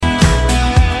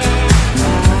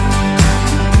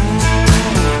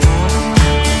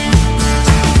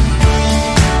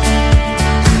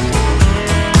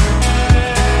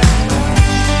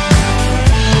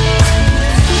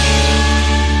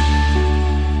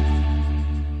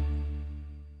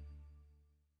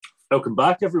Welcome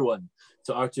back, everyone,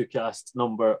 to R2Kast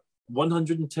number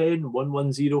 110,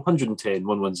 110, 110,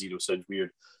 110. Sounds weird.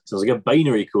 Sounds like a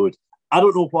binary code. I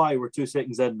don't know why. We're 2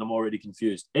 seconds in and I'm already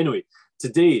confused. Anyway,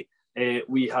 today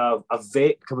we have a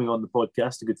vet coming on the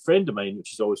podcast, a good friend of mine,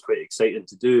 which is always quite exciting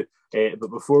to do. But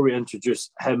before we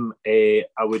introduce him, I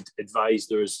would advise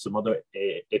there's some other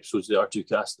episodes of the R2Kast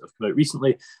that have come out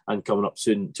recently and coming up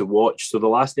soon to watch. So the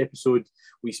last episode,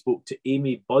 we spoke to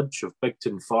Amy Budge of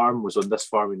Bigton Farm, was on This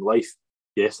Farming Life.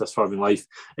 Yes, This Farming Life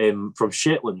from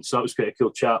Shetland. So that was quite a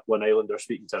cool chat. One Islander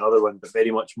speaking to another one, but very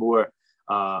much more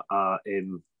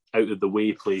out of the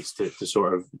way place to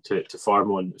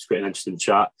farm on. It's quite an interesting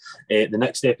chat. The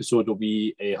next episode will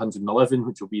be 111,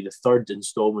 which will be the third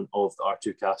instalment of the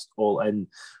R2Kast All In,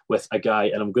 with a guy,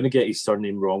 and I'm going to get his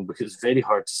surname wrong because it's very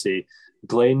hard to say,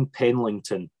 Glenn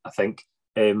Penlington, I think,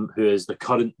 who is the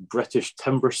current British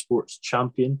timber sports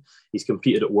champion. He's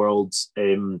competed at Worlds.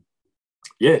 So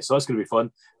that's going to be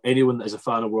fun. Anyone that is a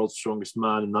fan of World's Strongest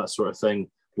Man and that sort of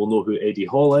thing will know who Eddie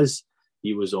Hall is.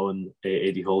 He was on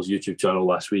Eddie Hall's YouTube channel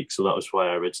last week, so that was why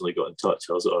I originally got in touch.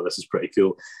 I was like, oh, this is pretty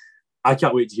cool. I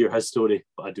can't wait to hear his story,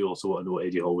 but I do also want to know what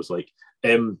Eddie Hall was like.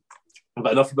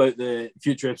 But enough about the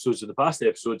future episodes of the past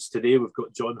episodes. Today we've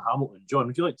got John Hamilton. John,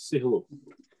 would you like to say hello?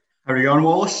 How are you going,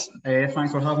 Wallace?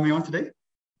 Thanks for having me on today.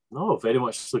 No, very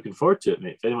much looking forward to it,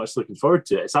 mate. Very much looking forward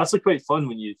to it. It's actually quite fun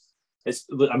when you... like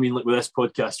with this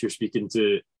podcast, you're speaking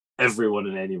to everyone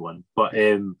and anyone, but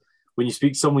when you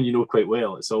speak to someone you know quite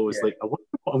well, it's always like, I wonder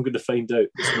what I'm going to find out.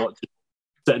 It's not just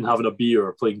sitting having a beer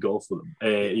or playing golf with them.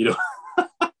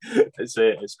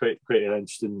 It's quite an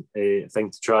interesting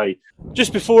thing to try.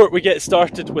 Just before we get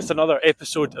started with another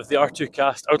episode of the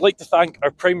R2Kast, I would like to thank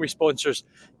our primary sponsors,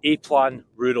 A-Plan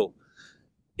Rural.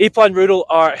 A-Plan Rural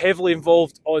are heavily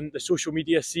involved on the social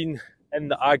media scene in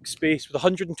the ag space with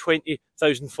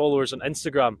 120,000 followers on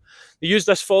Instagram. They use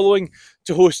this following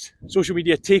to host social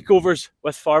media takeovers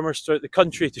with farmers throughout the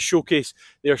country to showcase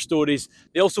their stories.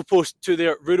 They also post to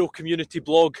their rural community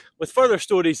blog with further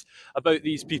stories about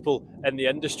these people in the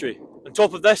industry. On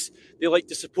top of this, they like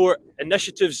to support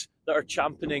initiatives that are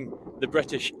championing the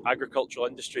British agricultural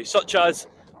industry, such as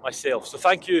myself. So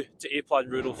thank you to A-Plan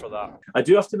Rural for that. I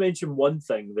do have to mention one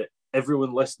thing that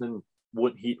everyone listening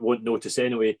won't notice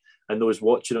anyway, and those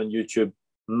watching on YouTube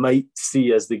might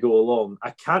see as they go along. I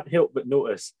can't help but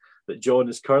notice that John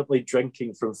is currently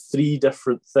drinking from 3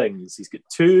 different things. He's got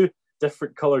 2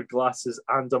 different coloured glasses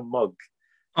and a mug.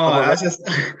 I've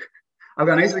got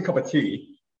a nice cup of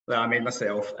tea that I made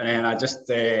myself, and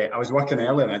then I was working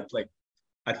earlier, and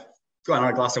I'd got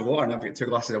another glass of water, and I've got 2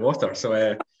 glasses of water. So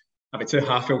I've got 2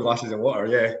 half-full glasses of water.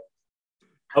 Yeah.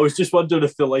 I was just wondering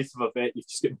if the life of a vet, you've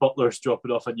just got butlers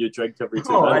dropping off a new drink every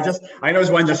 2 minutes. I know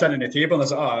there's one just sitting at the table, and I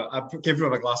was like, I gave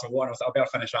him a glass of water, and I was like, I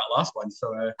better finish that last one.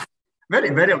 So very,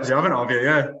 very observant of you,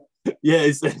 yeah. Yeah,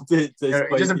 it's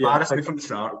just embarrassed me from the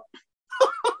start.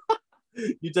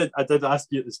 You did. I did ask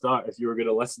you at the start if you were going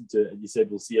to listen to it, and you said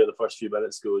we'll see how the first few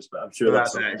minutes goes. But I'm sure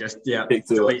that's it. Just delete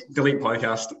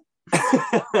podcast.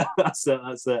 That's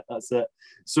it.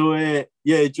 So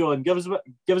John, give us a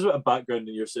bit of background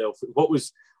on yourself. What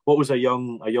was a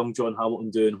young John Hamilton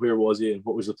doing? Where was he, and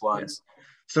what was the plans? Yeah.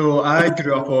 So I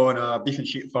grew up on a beef and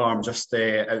sheep farm just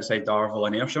outside Darvel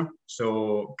in Ayrshire.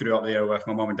 So grew up there with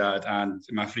my mum and dad and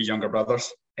my 3 younger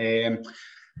brothers. Dad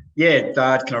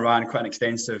kind of ran quite an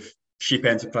extensive sheep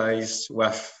enterprise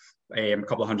with a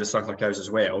couple of hundred suckler cows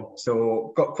as well.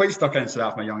 So got quite stuck into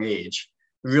that from a young age.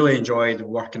 Really enjoyed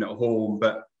working at home,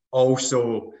 but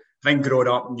also I think growing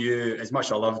up knew as much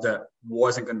as I loved it,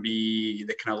 wasn't going to be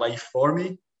the kind of life for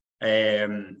me.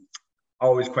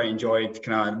 Always quite enjoyed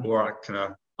kind of more kind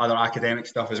of other academic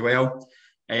stuff as well.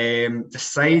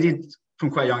 Decided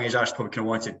from quite a young age I just probably kind of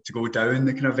wanted to go down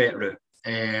the kind of vet route.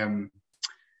 And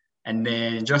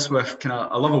then just with kind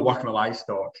of, I love working with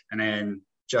livestock, and then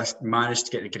just managed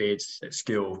to get the grades at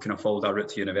school, kind of followed that route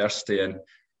to university. And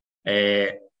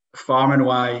farming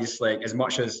wise, like as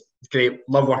much as great,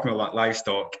 love working with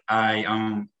livestock, I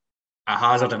am a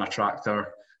hazard in a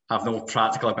tractor, have no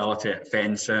practical ability at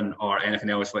fencing or anything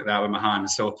else like that with my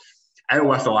hands. So out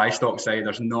with the livestock side,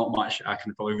 there's not much I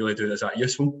can probably really do that's that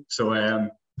useful. So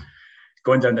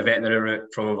going down the veterinary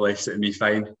route probably suited me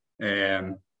fine.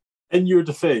 In your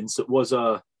defence, it was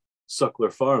a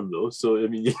suckler farm though, so I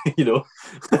mean, you know.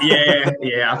 yeah,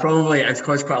 it's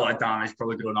caused quite a lot of damage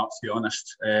probably growing up, to be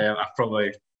honest. I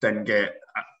probably didn't get,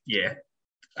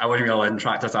 I wasn't really in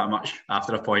tractors that much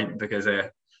after a point because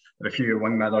a few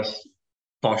wing mirrors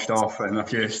pushed off and a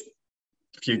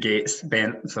few gates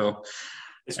bent. So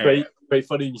it's quite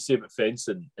funny when you say about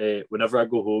fencing. Whenever I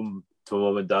go home to my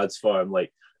mum and dad's farm,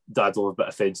 like Dad will have a bit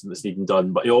of fencing that's needing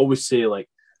done, but he always say like,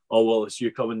 oh, well, it's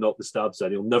you coming up the stabs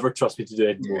in. You'll never trust me to do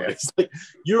anything more. It's like,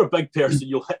 you're a big person.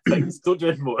 You'll hit things. Don't do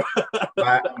anything more.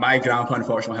 my grandpa,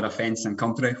 unfortunately, had a fencing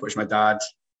company, which my dad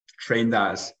trained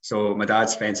as. So my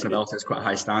dad's fencing ability is quite a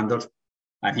high standard.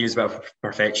 And he was a bit of a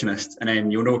perfectionist. And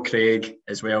then you'll know Craig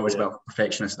as well was a bit of a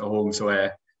perfectionist at home. So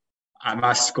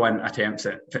my squint attempts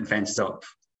at putting fences up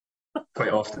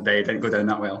quite often, they didn't go down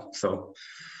that well. So,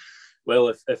 well,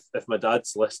 if my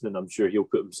dad's listening, I'm sure he'll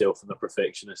put himself in the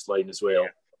perfectionist line as well. Yeah.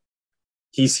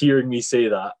 He's hearing me say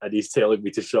that and he's telling me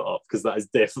to shut up, because that is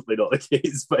definitely not the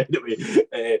case. But anyway,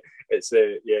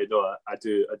 I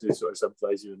do sort of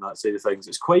sympathise you on that side of things.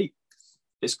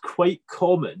 It's quite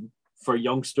common for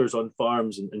youngsters on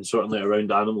farms and certainly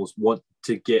around animals want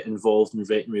to get involved in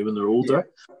veterinary when they're older.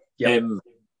 Yeah.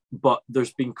 But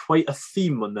there's been quite a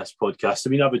theme on this podcast. I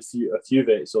mean, I've had a few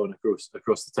vets on across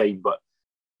the time, but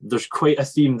there's quite a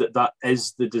theme that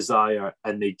is the desire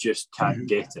and they just can't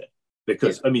get it.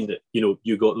 Because, I mean,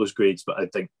 you got those grades, but I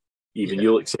think even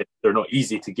you'll accept they're not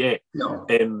easy to get. No.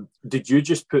 Did you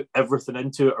just put everything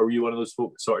into it, or were you one of those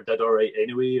folks that sort of did all right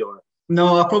anyway? Or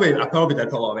no, I probably did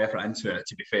put a lot of effort into it,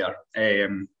 to be fair.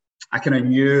 I kind of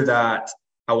knew that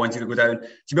I wanted to go down.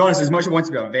 To be honest, as much as I wanted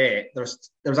to be a vet, there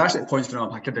was actually points when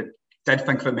I did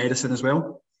think about medicine as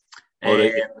well.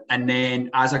 Right. And then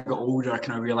as I got older, I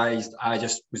kind of realised I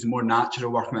just was more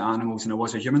natural working with animals than I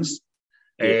was with humans.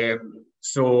 Yeah.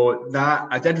 So that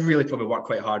I did really probably work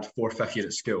quite hard 4th, 5th year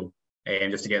at school,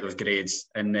 just to get those grades.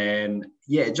 And then,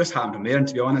 it just happened from there. And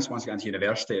to be honest, once I got into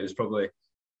university, it was probably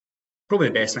the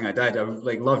best thing I did. I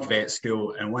loved vet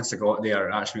school, and once I got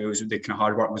there, actually, the kind of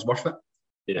hard work was worth it.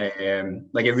 Yeah.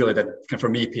 It really did, kind of, for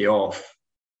me, pay off.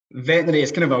 Veterinary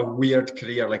is kind of a weird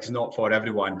career. It's not for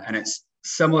everyone, and it's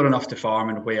similar enough to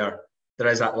farming where there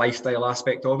is that lifestyle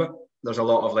aspect of it. There's a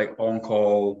lot of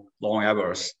on-call, long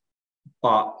hours,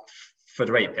 but for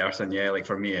the right person,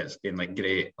 for me, it's been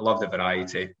great. I love the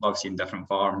variety, love seeing different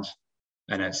farms,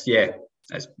 and it's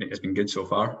been good so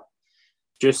far.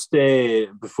 Just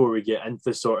before we get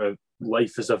into sort of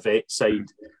life as a vet side,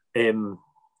 can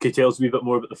you tell us a wee bit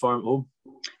more about the farm at home?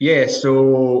 Yeah,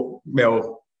 so,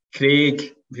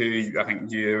 Craig, who I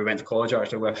think you went to college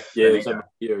actually with.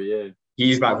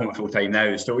 He's back home full time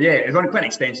now. So, it's on quite an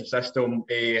extensive system.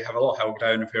 We have a lot of hill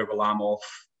ground where we lamb off,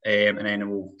 and then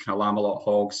we'll kind of lamb a lot of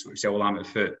hogs, we sell lamb at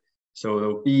foot. So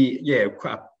there'll be,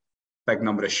 quite a big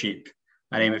number of sheep.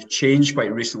 And then we've changed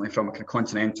quite recently from a kind of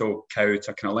continental cow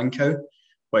to a kind of lin cow,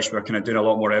 which we're kind of doing a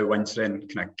lot more out wintering,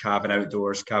 kind of calving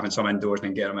outdoors, calving some indoors, and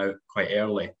then get them out quite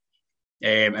early.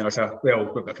 And there's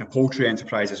we've got a kind of poultry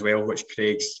enterprise as well, which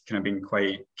Craig's kind of been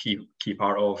quite key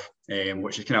part of,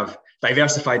 which is kind of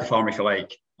diversified the farm, if you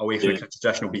like, away from the kind of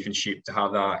traditional beef and sheep to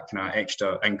have that kind of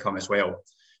extra income as well.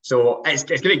 So it's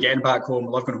great getting back home. I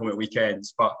love going home at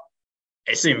weekends, but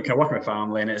it's the same kind of working with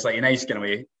family, and it's nice getting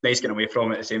away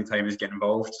from it at the same time as getting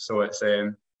involved. So it's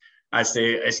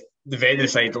it's the veterinary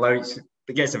side allows,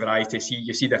 it gets a variety.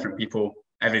 You see different people.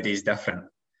 Every day is different.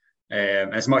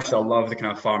 As much as I love the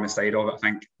kind of farming side of it, I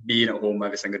think being at home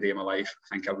every single day of my life,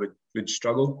 I think I would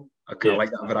struggle. I kind of like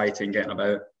that variety and getting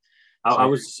about. I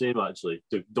was the same, actually.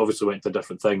 Obviously went to a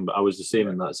different thing, but I was the same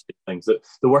in that thing.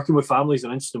 The working with family is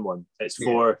an interesting one. It's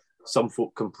for some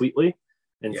folk completely,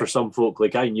 and for some folk,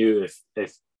 I knew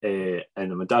if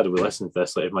and my dad would listen to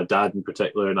this, if my dad in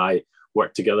particular and I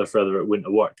worked together further, it wouldn't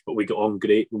have worked, but we got on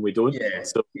great when we don't.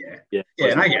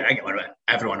 And I get one with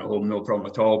everyone at home, no problem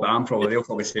at all, but they'll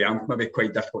probably say I'm maybe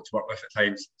quite difficult to work with at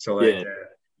times. So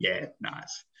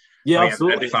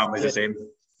absolutely. Every family's the same.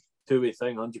 Two-way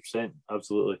thing, 100%,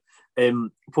 absolutely.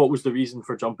 What was the reason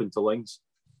for jumping to lings?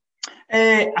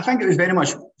 I think it was very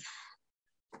much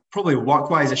probably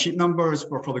work-wise. The sheep numbers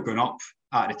were probably going up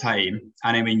at the time,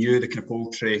 and then we knew the kind of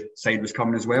poultry side was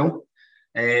coming as well.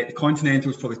 The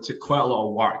Continentals probably took quite a lot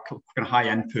of work, kind of high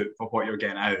input for what you're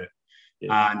getting out,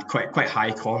 and quite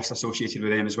high costs associated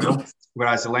with them as well.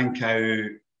 Whereas the lin cow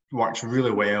works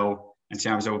really well in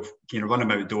terms of run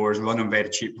them outdoors, run them very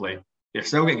cheaply. You're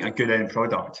still getting a good end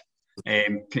product.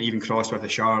 Can even cross with the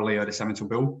Charlie or the Simmental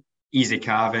Bull. Easy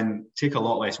calving, take a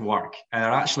lot less work, and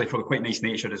they're actually probably quite nice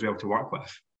natured as well to work with.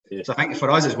 Yeah. So I think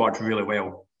for us it's worked really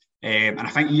well. And I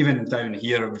think even down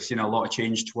here we've seen a lot of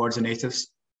change towards the natives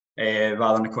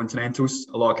rather than the Continentals.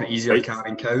 A lot of kind of easier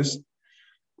calving cows.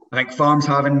 I think farms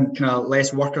having kind of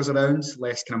less workers around,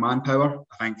 less kind of manpower.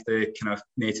 I think the kind of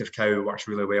native cow works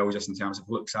really well just in terms of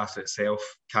looks after itself.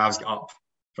 Calves get up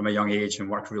from a young age and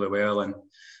work really well. And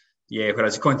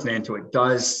whereas the Continental,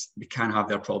 they can have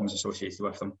their problems associated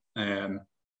with them.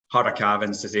 Harder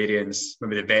calvings, cesareans,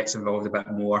 maybe the vet's involved a bit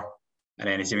more. And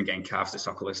then it's even getting calves to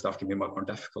suckle and stuff can be much more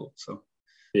difficult. So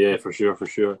Yeah, for sure, for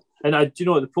sure. And do you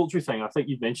know the poultry thing? I think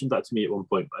you mentioned that to me at one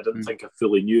point, but I didn't think I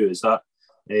fully knew. Is that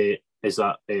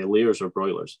layers or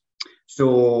broilers?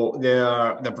 So they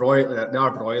are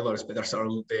broilers, but they're sort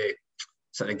of the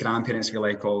grandparents, if you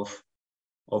like, of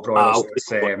broilers.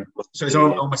 Okay. So it's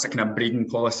almost a kind of breeding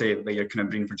policy where you're kind of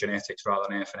breeding for genetics rather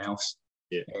than anything else.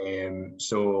 Yeah.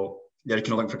 So they're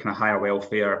kind of looking for kind of higher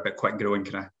welfare but quick growing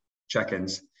kind of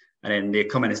chickens, and then they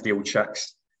come in as the old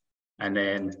chicks, and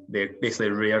then they're basically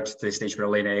reared to the stage where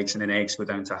they're laying eggs, and then eggs go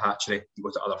down to a hatchery and go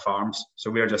to other farms. So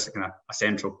we're just kind of a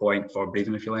central point for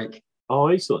breeding, if you like. Oh,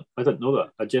 excellent. I didn't know that.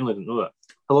 I genuinely didn't know that.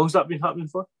 How long's that been happening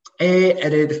for?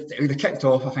 It kicked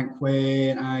off, I think,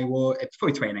 when it's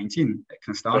probably 2019 it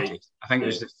kind of started. Right. I think it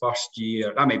was the first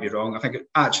year, that may be wrong. I think it'd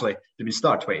been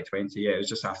started 2020, yeah. It was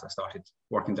just after I started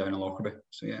working down in Lockerbie,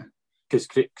 so yeah. Because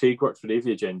Craig worked for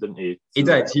Aviagen, didn't he? He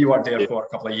did. He worked there for a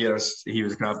couple of years. He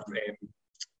was kind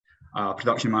of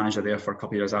production manager there for a couple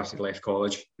of years after he left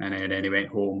college, and then he went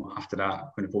home after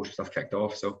that when the poultry stuff kicked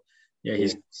off. So yeah,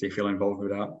 he's feeling involved with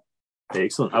that.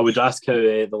 Excellent. I would ask how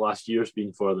the last year's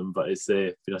been for them, but it's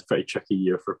been a pretty tricky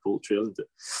year for poultry, hasn't it?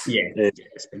 Yeah,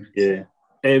 it's been.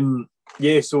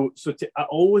 Yeah. So I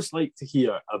always like to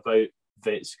hear about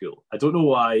vet school. I don't know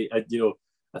why. I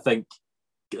think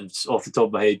off the top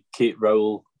of my head, Kate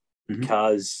Rowell,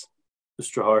 Kaz,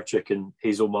 Straharchik, and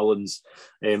Hazel Mullins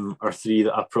are three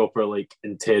that I proper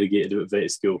interrogated about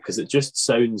vet school because it just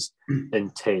sounds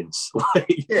intense.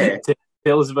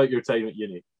 Tell us about your time at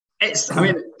uni.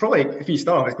 Probably if you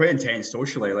start off, it's quite intense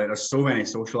socially. There's so many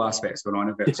social aspects going on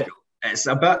in vet school. It's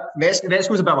vet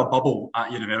school's a bit of a bubble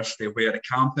at university where the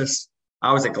campus.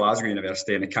 I was at Glasgow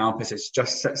University, and the campus is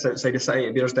just sits outside the city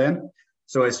of Bearsden.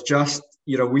 So it's just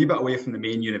you're a wee bit away from the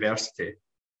main university,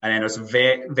 and then there's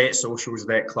vet socials,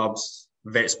 vet clubs,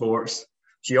 vet sports.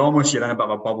 So you're in a bit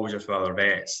of a bubble just with other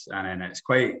vets, and then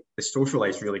the social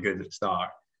life's really good at the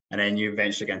start. And then you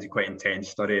eventually get into quite intense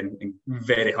studying and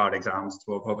very hard exams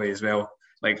probably as well.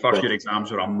 First year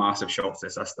exams were a massive shock to the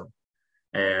system.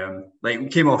 We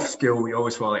came off school, we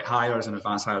always felt hires and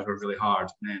advanced hires were really hard.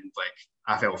 And then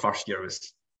I felt first year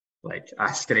was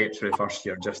I scraped through the first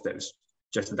year, it was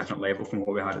just a different level from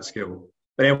what we had at school.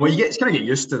 But then you kind of get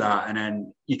used to that, and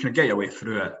then you can get your way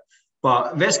through it.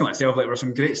 But vet school itself, there was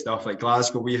some great stuff.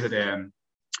 Glasgow, we had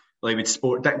we'd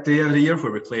sport day every year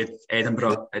where we played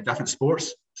Edinburgh at different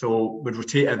sports. So we'd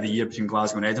rotate every year between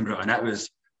Glasgow and Edinburgh, and it was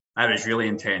really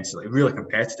intense, really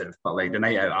competitive. But the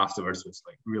night out afterwards was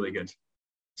really good.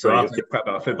 So I played quite a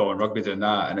bit of football and rugby doing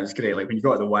that, and it was great. When you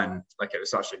got the win, it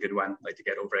was such a good win, to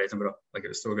get over Edinburgh. It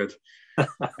was so good.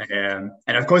 And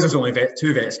of course, there's only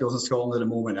two vet schools in Scotland at the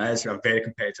moment. It is a very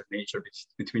competitive nature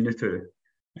between the two.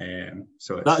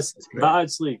 So that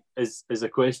actually is a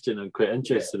question I'm quite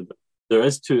interested about. There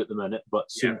is two at the minute,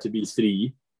 but soon to be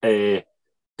three.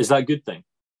 Is that a good thing?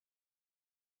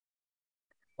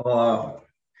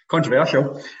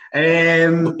 Controversial.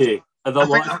 Okay. I've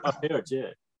heard, yeah.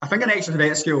 I think an extra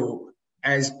vet school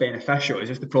is beneficial. It's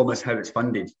just the problem is how it's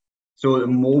funded. So at the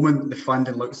moment, the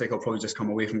funding looks like it'll probably just come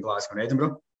away from Glasgow and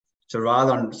Edinburgh. So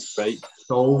rather than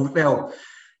solve,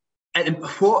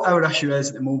 what our issue is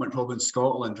at the moment, probably in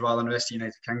Scotland rather than the rest of the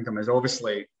United Kingdom, is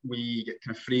obviously we get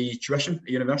kind of free tuition at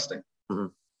university. Mm-hmm.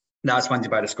 That's funded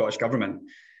by the Scottish Government.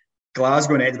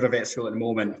 Glasgow and Edinburgh Vet School at the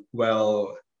moment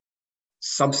will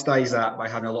subsidise that by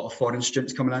having a lot of foreign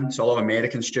students coming in. So a lot of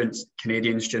American students,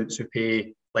 Canadian students who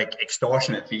pay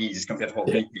extortionate fees compared to what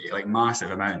we pay,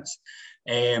 massive amounts.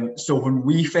 So when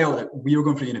we felt that we were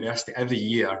going for university every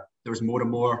year, there was more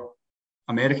and more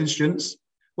American students,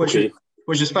 which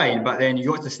is fine. But then you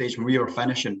got to the stage when we were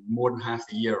finishing, more than half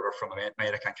the year were from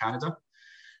America and Canada.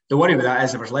 The worry with that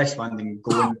is if there's less funding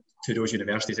going to those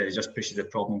universities, it just pushes the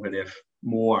problem where they have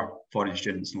more foreign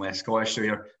students and less Scottish. So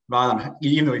even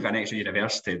though you've got an extra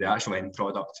university, the actual end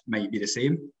product might be the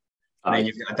same. And then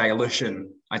you've got a dilution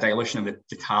of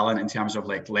the talent in terms of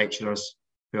lecturers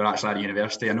who are actually at a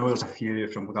university. I know there's a few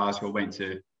from Glasgow went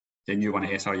to the new one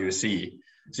at SRUC.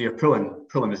 So you're pulling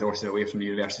resources away from the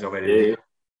universities already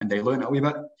and diluting it a wee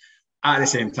bit. At the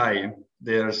same time,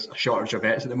 there's a shortage of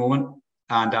vets at the moment,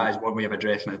 and that is one way of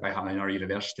addressing it by having our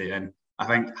university. And I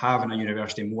think having a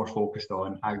university more focused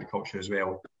on agriculture as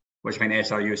well, which I think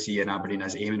SRUC and Aberdeen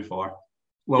is aiming for,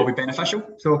 will be beneficial.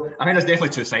 So I think there's definitely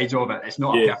two sides of it. It's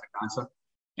not a perfect answer.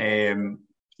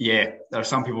 There are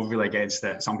some people really against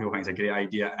it. Some people think it's a great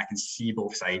idea, and I can see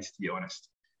both sides, to be honest.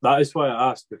 That is why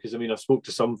I asked, because I spoke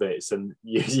to some vets, and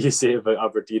you say about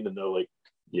Aberdeen, and they're like,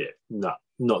 not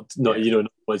want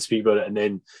to speak about it, and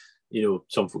then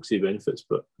some folks see benefits.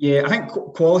 But yeah, I think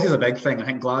quality is a big thing. I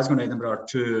think Glasgow and Edinburgh are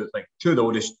two of the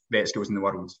oldest vet schools in the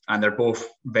world, and they're both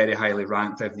very highly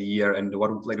ranked every year in the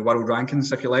world, like the world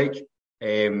rankings, if you like.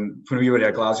 When we were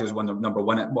there, Glasgow was number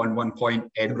one at one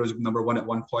point, Edinburgh was number one at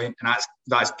one point, and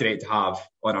that's great to have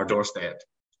on our doorstep.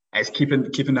 It's keeping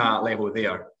that level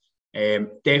there.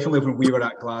 Definitely when we were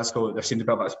at Glasgow, there seemed to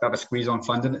be a bit of a squeeze on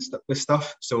funding with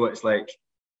stuff. So it's like,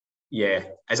 yeah,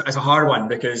 it's a hard one,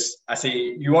 because I say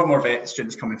you want more vet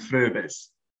students coming through, but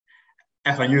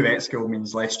if a new vet school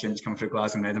means less students coming through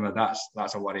Glasgow and Edinburgh,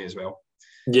 that's a worry as well.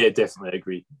 Yeah,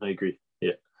 definitely, I agree.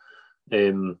 Yeah.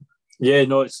 Yeah,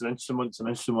 no, it's an interesting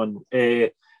one.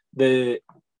 The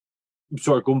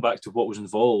sort of going back to what was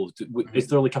involved, is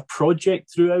there like a project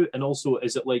throughout, and also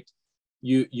is it like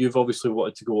you've obviously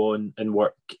wanted to go on and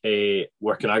work in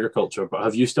agriculture, but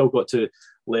have you still got to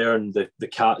learn the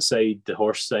cat side, the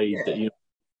horse side? Yeah.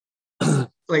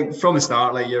 That like from the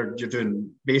start, like you're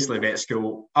doing basically vet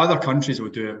school. Other countries will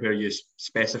do it where you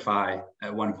specify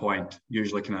at one point,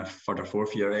 usually kind of third or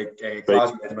fourth year.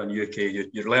 Glasgow, Edinburgh, and UK,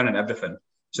 you're learning everything,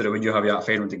 so that when you have your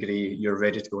final degree, you're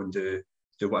ready to go and do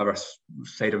whatever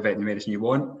side of veterinary medicine you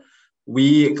want.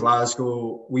 We at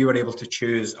Glasgow, we were able to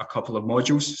choose a couple of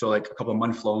modules, so like a couple of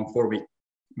month-long, 4-week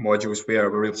modules where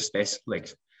we were able to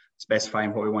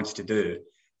specifying what we wanted to do.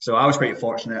 So I was quite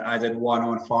fortunate. I did one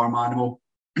on farm animal,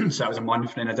 so that was a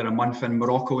month, and I did a month in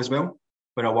Morocco as well,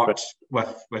 where I worked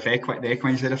with the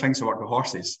equine side of things. So I worked with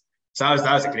horses. So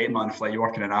that was a great month. Like you're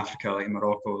working in Africa, like in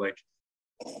Morocco, like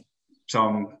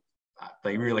some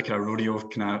like really kind of rodeo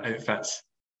kind of outfits.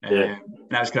 Yeah. And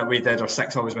that was kind of we did. Our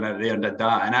 6 always went out there and did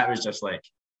that, and that was just like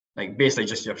basically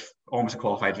just you're almost a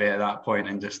qualified vet at that point,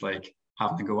 and just like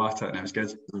having to go at it, and it was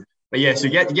good. But yeah, so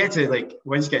you get to like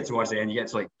once you get towards the end, you get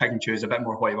to like pick and choose a bit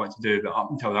more what you want to do. But up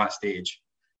until that stage,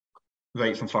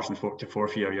 right from first and fourth to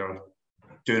fourth year, you're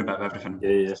doing a bit of everything.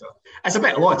 Yeah. So it's a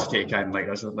lot to take in. Like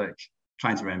there's like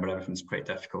trying to remember everything's quite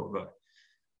difficult, but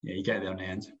yeah, you get there in the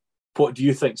end. What do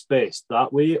you think's best,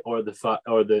 that way, or the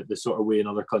sort of way in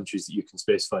other countries that you can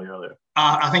specify earlier?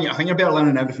 I think you're better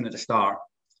learning everything at the start,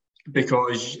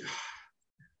 because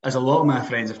as a lot of my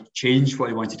friends have changed what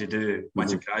they wanted to do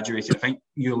once they graduated. I think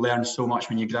you learn so much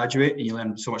when you graduate, and you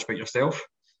learn so much about yourself.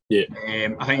 Yeah.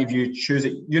 I think if you choose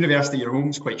at university, your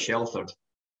home's quite sheltered,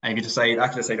 and if you decide,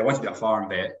 I want to be a farm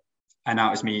vet, and that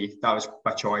was me, that was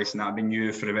my choice, and that would be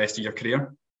you for the rest of your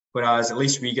career. Whereas at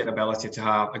least we get the ability to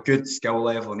have a good skill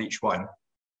level in each one,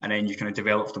 and then you kind of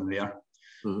develop them there.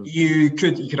 Mm-hmm. You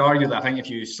could argue that I think if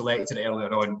you selected it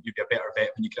earlier on, you'd be a better vet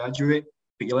when you graduate,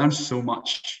 but you learn so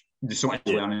much. There's so much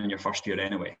to learn in your first year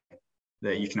anyway,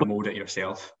 that you can mould it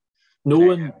yourself. No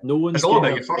one. It's all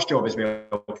about your first job as well.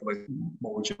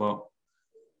 Mould you up.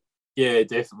 Yeah,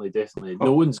 definitely.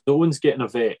 No one's getting a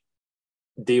vet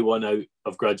day one out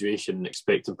of graduation and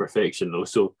expecting perfection though.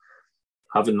 So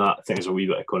having that, I think there's a wee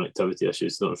bit of connectivity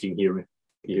issues. I don't know if you can hear me.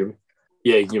 Can you hear me?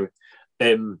 Yeah, you can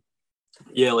hear me.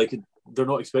 Yeah, like they're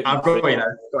not expecting. I've got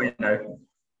you now.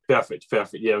 Perfect.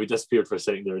 Yeah, we disappeared for a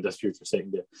second there.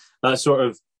 That sort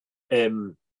of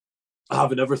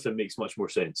having everything makes much more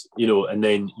sense, and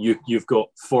then you've got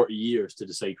 40 years to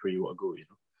decide where you want to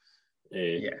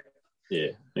go, Yeah,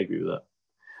 I agree with that.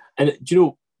 And do you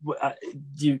know,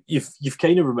 you've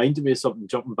kind of reminded me of something,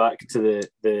 jumping back to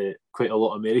the quite a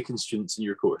lot of American students in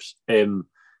your course. In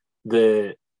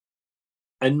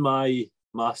my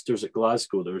masters at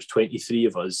Glasgow, there was 23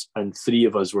 of us, and 3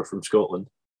 of us were from Scotland.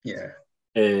 Yeah.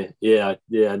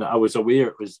 And I was aware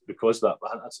it was because of that, but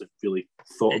I hadn't actually really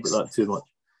thought about that too much.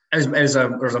 There's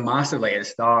a massive, like at the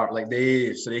start, like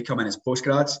they come in as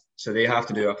postgrads, so they have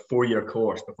to do a 4-year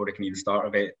course before they can even start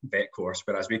a vet course,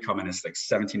 whereas we come in as like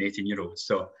 17, 18-year-olds.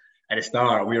 So at the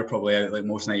start, we were probably out like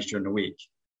most nights during the week,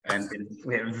 and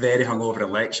we were very hungover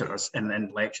in lectures, and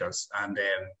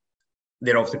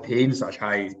they're obviously paying such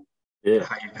high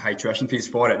tuition fees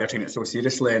for it. They're taking it so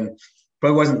seriously, and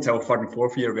but it wasn't until 3rd and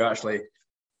 4th year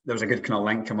there was a good kind of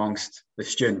link amongst the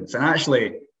students, and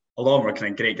actually a lot of them were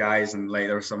kind of great guys, and like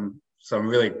there was some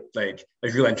really like it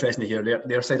was really interesting to hear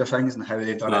their side of things and how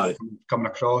they've done it coming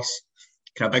across.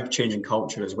 Kind of big change in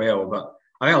culture as well, but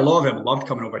I think a lot of them loved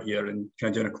coming over here and kind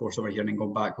of doing a course over here and then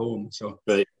going back home. So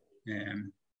right.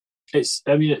 It's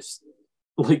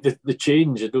like the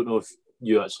change. I don't know if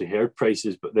you actually heard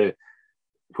prices, but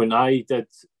when I did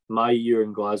my year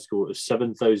in Glasgow, it was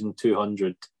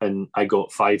 7,200, and I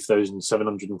got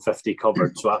 5,750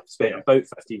 covered. So I spent about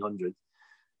 1,500,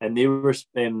 and they were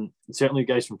certainly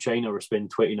guys from China were spending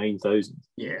 29,000.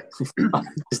 Yeah.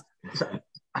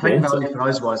 I think value for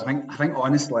us was, I think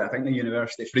honestly, I think the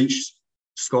university for each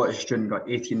Scottish student got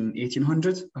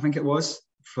 1,800, I think it was,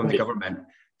 from the government.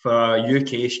 For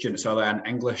UK students, so like an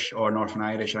English or Northern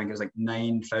Irish, I think it was like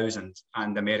 9,000,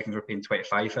 and the Americans were paying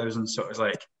 25,000. So it was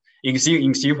like you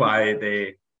can see why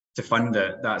they to fund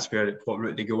it. That's what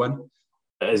route they go in.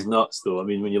 It is nuts, though. I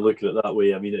mean, when you look at it that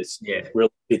way, I mean, Yeah. we're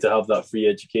lucky to have that free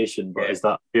education, but is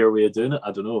that a fair way of doing it?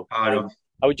 I don't know.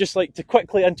 I would just like to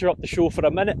quickly interrupt the show for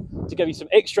a minute to give you some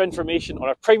extra information on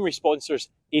our primary sponsors,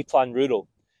 A-Plan Rural.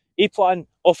 A-Plan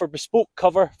offer bespoke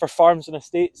cover for farms and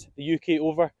estates the UK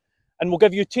over, and we'll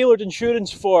give you tailored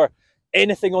insurance for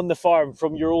anything on the farm,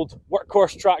 from your old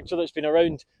workhorse tractor that's been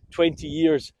around 20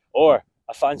 years or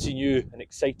a fancy new and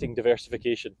exciting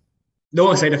diversification. The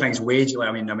only side of things, wage, like,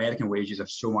 I mean, American wages are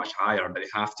so much higher, but they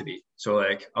have to be. So,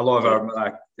 like, a lot of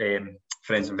our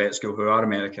friends in vet school who are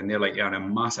American, they're like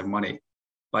earning massive money,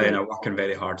 but then are working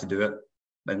very hard to do it,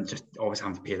 and just always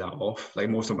having to pay that off. Like,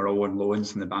 most of them are all on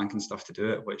loans from the bank and stuff to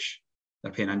do it, which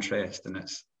they're paying interest, and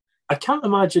it's... I can't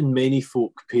imagine many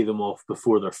folk pay them off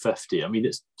before they're 50. I mean,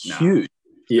 it's huge.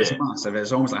 Yeah. It's massive.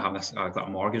 It's almost like having a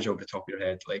mortgage over the top of your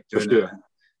head, like doing it.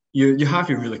 You have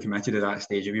to be really committed at that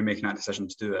stage if you're making that decision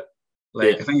to do it.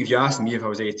 Like, I think if you asked me if I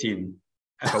was 18,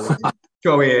 if I wanted to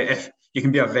go away, if you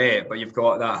can be a vet, but you've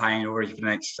got that hanging over you for the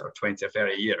next sort of 20 or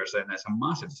 30 years, then it's a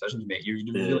massive decision to make. You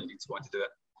really need to want to do it.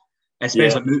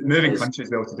 Especially moving countries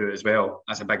well to do it as well.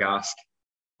 That's a big ask.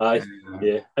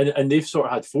 And they've sort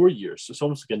of had 4 years, so it's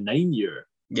almost like a 9-year.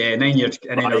 Yeah, 9 years,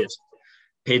 and then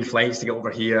paying flights to get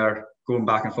over here, going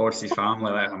back and forth to see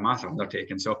family. Like, a massive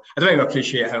undertaking. So I don't even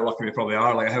appreciate how lucky we probably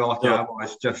are. Like, how lucky I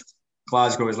was. Just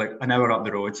Glasgow is like an hour up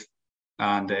the road,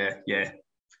 and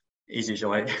easy as you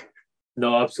like.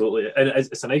 No, absolutely, and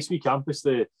it's a nice wee campus.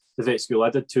 The vet school. I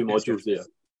did 2 modules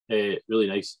there. Really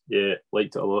nice. Yeah,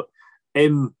 liked it a lot.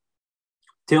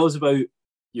 Tell us about,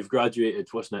 you've graduated.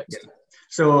 What's next? Yeah.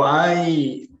 So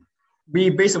we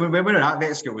basically, when we're at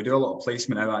vet school, we do a lot of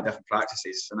placement out at different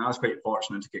practices, and I was quite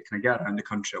fortunate to get around the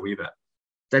country a wee bit.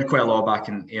 Did quite a lot back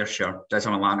in Ayrshire, did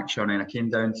some in Lanarkshire, and then I came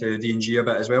down to D&G a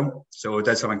bit as well. So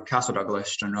did some in Castle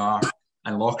Douglas, Stranraer,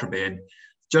 and Lockerbie. And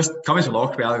just coming to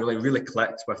Lockerbie, I really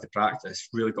clicked with the practice,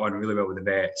 really got on really well with the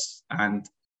vets. And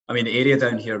I mean, the area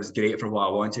down here was great for what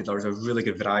I wanted. There was a really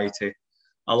good variety,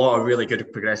 a lot of really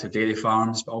good progressive dairy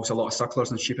farms, but also a lot of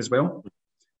sucklers and sheep as well.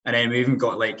 And then we even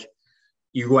got, like,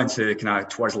 you go into kind of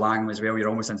towards Langham as well, you're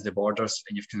almost into the borders,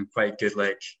 and you've kind of quite good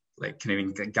like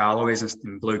kind of Galloways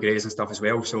and Blue Greys and stuff as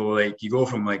well. So like you go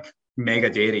from like mega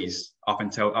dairies up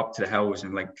to the hills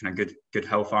and like kind of good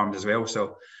hill farms as well.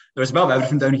 So there was a bit of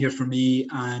everything down here for me.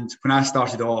 And when I I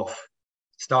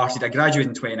graduated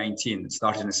in 2019,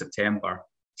 started in September,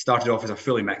 started off as a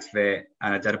fully mixed vet,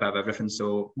 and I did a bit of everything.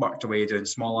 So worked away doing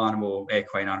small animal,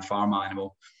 equine and farm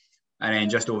animal. And then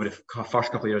just over the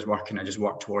first couple of years working, I just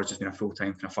worked towards just being a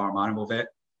full-time kind of farm animal vet.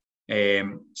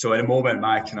 So at the moment,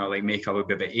 my kind of like makeup would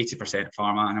be about 80%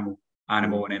 farm animal,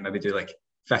 and then maybe do like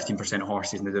 15%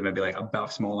 horses, and do maybe like a bit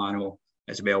of small animal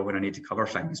as well when I need to cover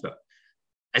things. But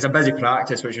it's a busy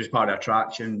practice, which was part of the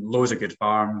attraction. Loads of good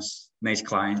farms, nice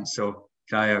clients. So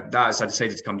I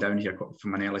decided to come down here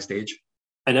from an early stage.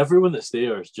 And everyone that's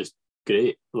there is just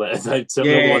great. At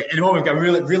the moment we've got a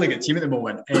really good team at the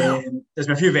moment. There's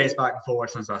been a few vets back and forward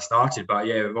since I started, but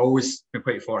yeah, we've always been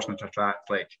quite fortunate to attract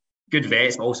like good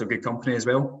vets, but also good company as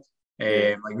well.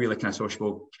 Like really kind of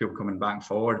sociable people coming back and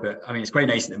forward. But I mean, it's quite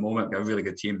nice at the moment. We've got a really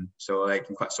good team, so like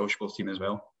quite a sociable team as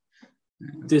well.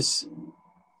 This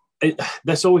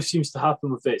always seems to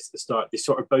happen with vets at the start. They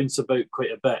sort of bounce about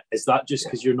quite a bit. Is that just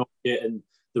because you're not getting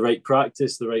the right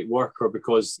practice, the right work, or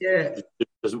because it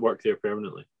doesn't work there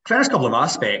permanently? I think there's a couple of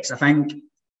aspects. I think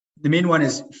the main one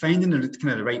is finding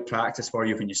the right practice for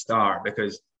you when you start,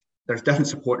 because there's different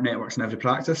support networks in every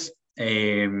practice.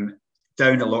 Down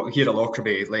here at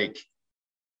Lockerbie, like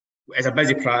it's a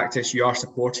busy practice, you are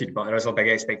supported, but there is a big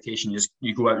expectation.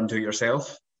 You go out and do it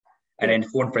yourself, and then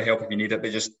phone for help if you need it.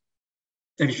 But just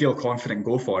if you feel confident,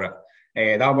 go for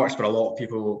it. That works for a lot of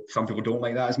people. Some people don't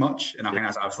like that as much, and I think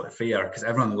that's absolutely fair, because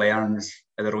everyone learns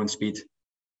at their own speed.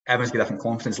 Everyone's got different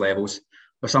confidence levels.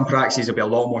 But some practices will be a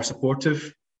lot more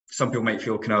supportive. Some people might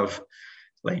feel kind of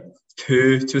like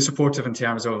too supportive in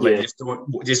terms of like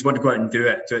just want to go out and do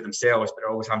it themselves, but they're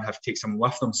always having to take someone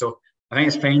with them. So I think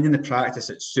it's finding the practice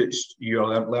that suits your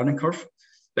learning curve,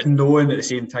 but knowing at the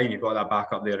same time you've got that back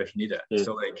up there if you need it.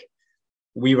 So like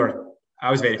I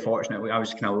was very fortunate. I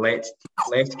was kind of left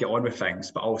to get on with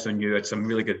things, but also knew I had some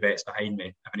really good vets behind me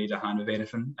if I needed a hand with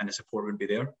anything, and the support would be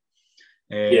there.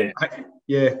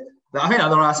 I think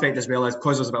another aspect as well is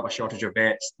because there's a bit of a shortage of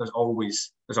vets, there's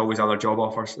always other job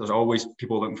offers. There's always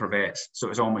people looking for vets. So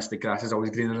it's almost the grass is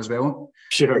always greener as well.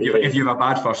 Sure. If you have a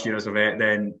bad first year as a vet,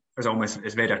 then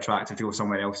it's very attractive to go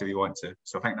somewhere else if you want to.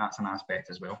 So I think that's an aspect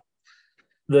as well.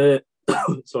 The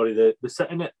sorry, the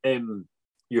sitting at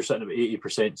you're sitting at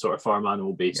 80% sort of farm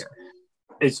animal base.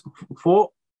 Yeah. Is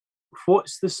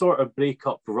what's the sort of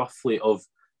breakup roughly of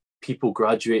people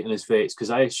graduating as vets? Because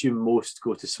I assume most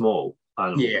go to small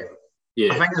animal.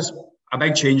 Yeah. I think there's a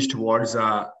big change towards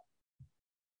that.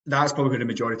 That's probably where the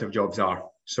majority of jobs are.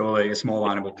 So like a small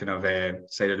animal kind of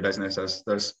side of the business.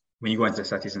 There's when you go into the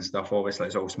cities and stuff, obviously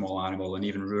it's all small animal, and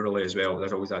even rurally as well.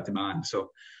 There's always that demand.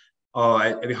 So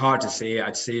it'd be hard to say.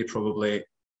 I'd say probably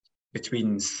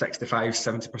between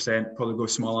 65-70% probably go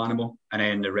small animal, and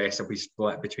then the rest will be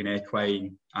split between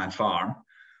equine and farm.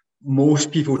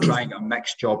 Most people try and get a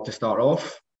mixed job to start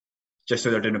off, just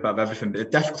so they're doing a bit of everything. But the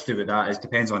difficulty with that is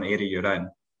depends on the area you're in.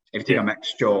 If you take a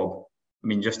mixed job, I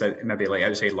mean, just maybe like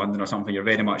outside London or something, you're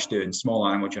very much doing small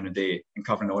animal during the day and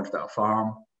covering the odd bit of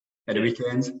farm at the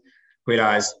weekends.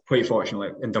 Whereas, quite fortunately,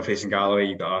 in Dumfries and Galloway,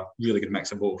 you've got a really good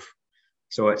mix of both.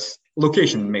 So it's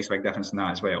location makes a big difference in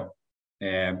that as well.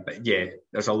 But yeah,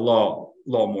 there's a lot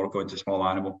more going to small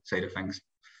animal side of things.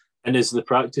 And is the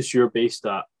practice you're based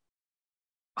at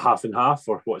half and half,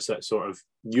 or what's that sort of?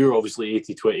 You're obviously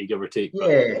 80-20, give or take.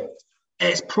 Yeah,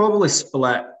 it's probably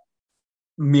split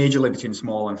majorly between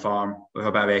small and farm, with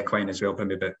a bit of equine as well,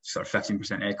 probably about sort of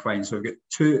 15% equine. So we've got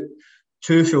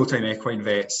two full-time equine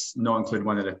vets, not including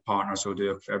one of the partners who'll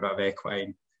do a fair bit of equine.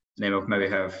 And then we'll maybe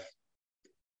have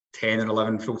 10 or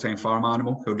 11 full-time farm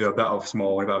animal who'll do a bit of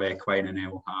small and a bit of equine, and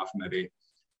then we'll have maybe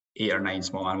 8 or 9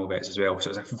 small animal vets as well.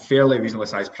 So it's a fairly reasonably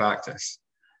sized practice.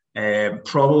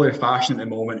 Probably the fashion at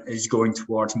the moment is going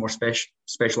towards more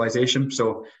specialisation.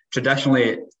 So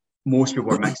traditionally, most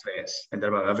people are mixed vets and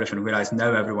they're about everything, whereas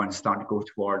now everyone's starting to go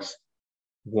towards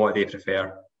what they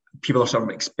prefer. People are sort of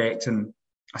expecting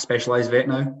a specialised vet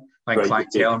now. Like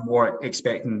clientele are more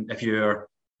expecting if you're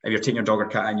taking your dog or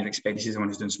cat in, you're expecting to see someone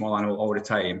who's doing small animal all the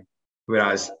time.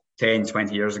 Whereas 10,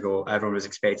 20 years ago, everyone was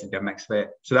expected to be a mixed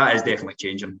vet. So that is definitely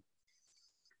changing.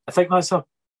 I think that's a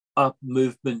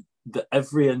movement that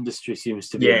every industry seems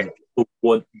to be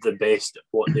want the best at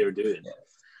what they're doing.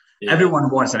 Yeah. Everyone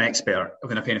wants an expert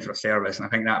when they're paying for a service, and I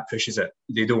think that pushes it.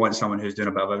 They don't want someone who's doing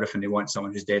a bit of everything. They want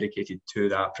someone who's dedicated to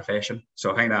that profession.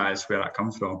 So I think that is where that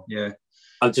comes from. Yeah.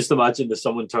 I just imagine there's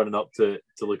someone turning up to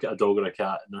look at a dog or a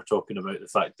cat, and they're talking about the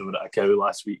fact they were at a cow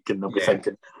last week, and they'll be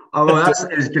thinking, "Oh, well,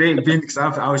 it's great." Because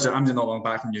I'm not long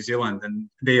back from New Zealand,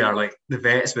 and they are like the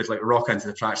vets would like rock into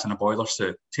the practice in a boiler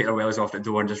suit, take their wellies off the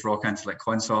door, and just rock into like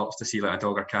consults to see like a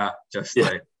dog or cat, just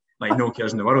like no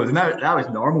cares in the world. And that was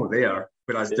normal there.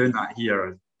 Whereas doing that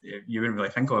here, you wouldn't really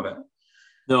think of it.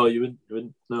 No, you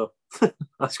wouldn't. No,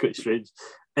 that's quite strange.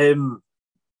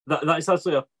 That's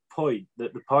actually a point,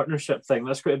 that the partnership thing,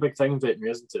 that's quite a big thing in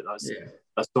veterinary, isn't it?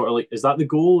 That's sort of like, is that the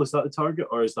goal? Is that the target,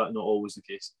 or is that not always the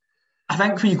case? I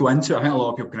think when you go into it, I think a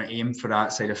lot of people kind of aim for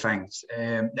that side of things.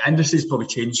 The industry's probably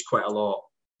changed quite a lot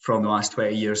from the last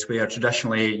 20 years, where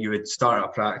traditionally you would start a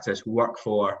practice, work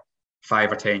for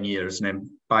 5 or 10 years, and then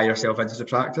buy yourself into the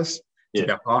practice to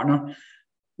be a partner.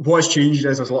 What's changed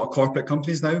is there's a lot of corporate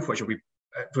companies now, which have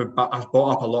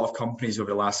bought up a lot of companies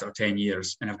over the last sort of 10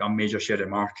 years and have got a major share of the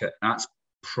market. And that's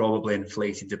probably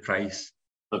inflated the price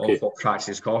of what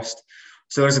practices cost.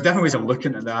 So there's a different ways of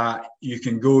looking at that. You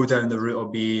can go down the route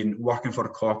of working for a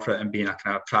corporate and being a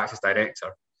kind of practice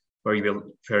director, where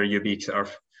you'll be sort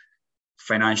of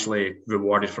financially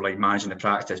rewarded for like managing the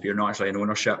practice, but you're not actually in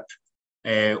ownership.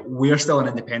 We're still an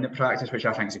independent practice, which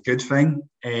I think is a good thing.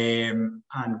 And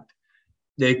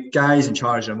the guys in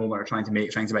charge at the moment are trying to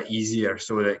make things a bit easier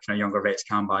so that kind of younger vets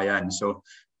can buy in. So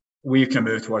we can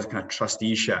move towards a kind of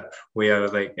trusteeship, where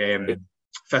like 51%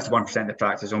 of the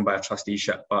practice is owned by a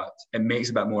trusteeship, but it makes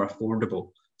it a bit more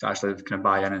affordable to actually kind of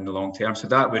buy in the long term. So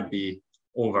that would be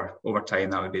over time.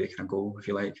 That would be the kind of goal, if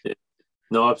you like. Yeah.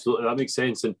 No, absolutely, that makes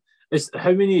sense. And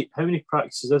how many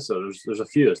practices is there? There's a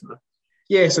few, isn't there?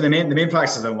 Yeah, so the main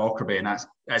practice is in Lockerbie, and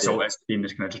that's all it's been,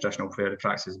 this kind of traditional where the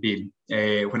practice has been.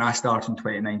 When I started in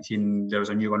 2019, there was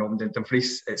a new one opened in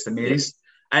Dumfries. It's the Mary's.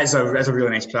 It's a really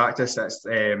nice practice. It's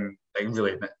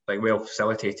really well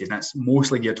facilitated, and it's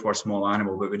mostly geared towards small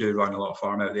animal, but we do run a lot of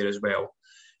farm out there as well.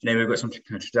 And then we've got some kind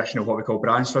of traditional what we call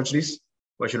branch surgeries,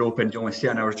 which are open only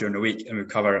certain hours during the week, and we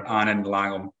cover Annan,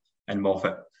 Langham, and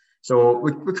Moffat. So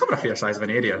we cover a fair size of an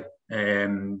area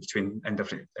between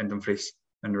Dumfries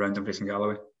and around Dumfries and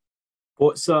Galloway.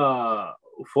 What's a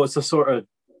sort of,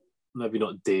 maybe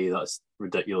not day, that's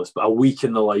ridiculous, but a week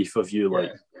in the life of you,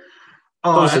 like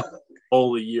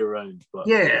all the year round? But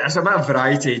it's a bit of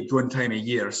variety one time a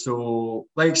year. So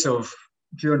likes of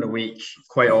during the week,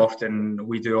 quite often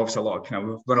we do obviously we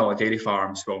run a lot of dairy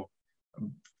farms. Well,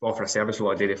 offer a service a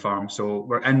lot of dairy farms, so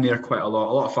we're in there quite a lot.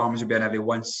 A lot of farmers will be in every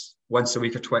once a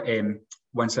week or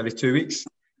once every 2 weeks,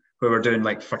 where we're doing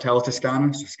like fertility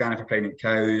scanning, so scanning for pregnant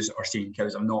cows or seeing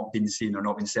cows that have not been seen or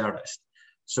not been serviced.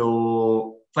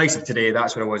 So, like of today,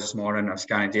 that's what I was this morning. I'm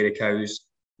scanning dairy cows.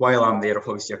 While I'm there, I'll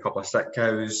probably see a couple of sick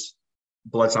cows,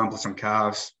 blood samples from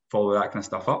calves, follow that kind of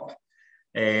stuff up.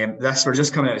 We're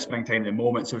just coming out of springtime at the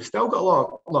moment, so we've still got a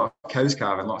lot of cows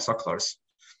calving, a lot of sucklers.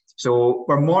 So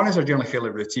our mornings are generally fairly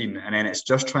routine, and then it's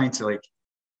just trying to like,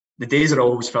 the days are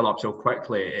always fill up so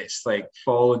quickly. It's like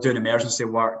doing emergency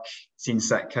work, seeing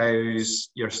sick cows.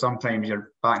 Sometimes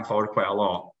you're back and forward quite a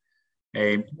lot.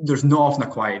 There's not often a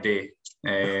quiet day.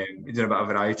 You do a bit of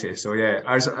variety. So yeah,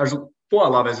 what I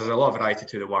love is there's a lot of variety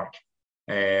to the work.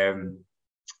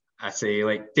 I say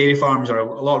like dairy farms are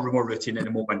a lot more routine at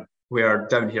the moment. We're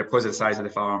down here because of the size of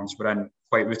the farms, we're in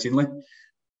quite routinely.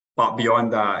 But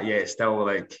beyond that, yeah, it's still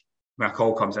like when a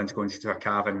call comes in to go into a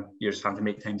calving, you just have to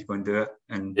make time to go and do it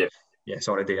and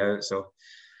sort of day out. So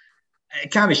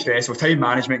it can be stressful. Time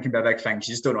management can be a big thing. You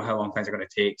just don't know how long things are going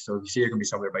to take. So if you see you're going to be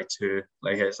somewhere by 2,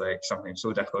 like it's like something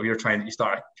so difficult. You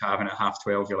start calving at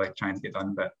 12:30, you're like trying to get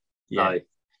done. But yeah,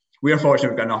 we're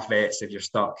fortunate we've got enough vets. If you're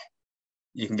stuck,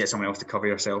 you can get someone else to cover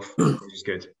yourself, which is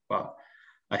good. But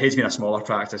I hate being a smaller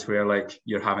practice where like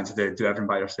you're having to do everything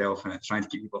by yourself and it's trying to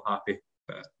keep people happy.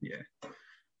 But yeah.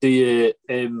 Do you,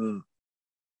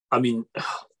 I mean,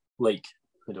 like,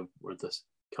 I don't word this.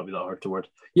 Can't be that hard to word.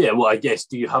 Yeah, well, I guess,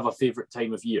 do you have a favourite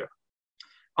time of year?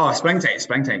 Oh, springtime's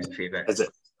a favourite. Is it?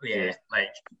 Yeah, like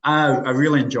I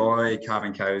really enjoy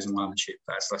calving cows and learning sheep.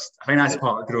 I think that's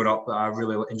part of growing up that I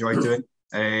really enjoy doing.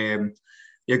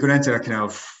 You're going into a kind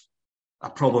of a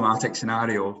problematic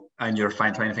scenario and you're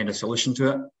trying to find a solution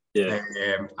to it. Yeah.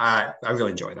 I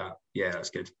really enjoy that. Yeah, that's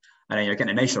good. And then you're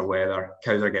getting nicer weather.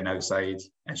 Cows are getting outside.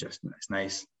 It's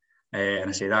nice. And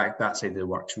I say that side of the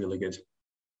work's really good.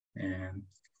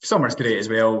 Summer's great as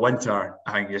well. Winter,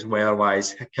 I think, just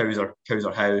weather-wise, cows are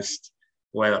housed.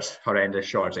 Weather's horrendous,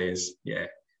 short days. Yeah,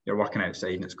 you're working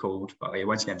outside and it's cold. But like,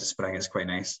 once you get into spring, it's quite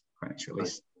nice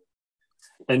release.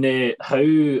 And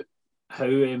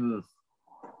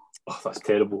oh, that's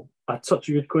terrible. That's such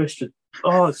a good question.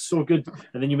 Oh, it's so good.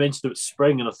 And then you mentioned about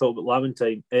spring, and I thought about lambing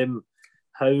time.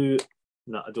 I don't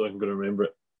think I'm going to remember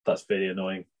it. That's very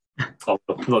annoying. Oh,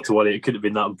 not to worry, it couldn't have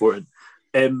been that important.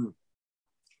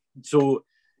 So,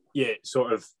 yeah,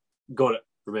 sort of got it.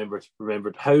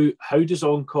 Remembered. How does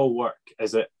on-call work?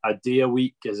 Is it a day a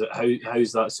week? Is it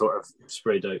how's that sort of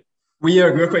spread out?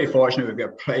 We're quite fortunate. We've got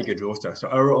a pretty good rota. So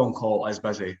our on-call is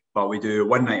busy, but we do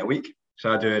one night a week.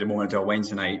 So I do at the moment a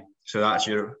Wednesday night. So that's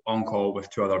your on-call with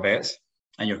 2 other vets,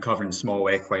 and you're covering small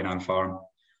equine and farm.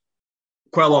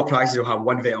 Quite a lot of practices will have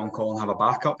one vet on call and have a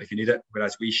backup if you need it,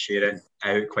 whereas we share it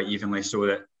out quite evenly so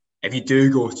that if you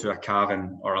do go to a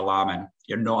calving or a lambing,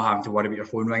 you're not having to worry about your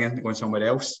phone ringing going somewhere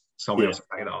else. Someone else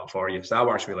will pick it up for you. So that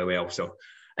works really well. So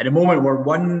at the moment, we're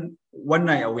one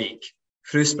night a week.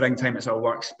 Through springtime, it sort of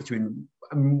works between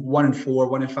 1 and 4,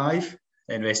 1 and 5.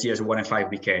 And the rest of the year is 1 and 5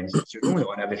 weekends. So you're only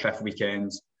on every 5th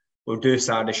weekend. We'll do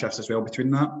Saturday shifts as well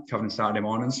between that, covering Saturday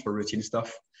mornings for routine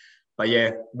stuff. But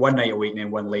yeah, one night a week and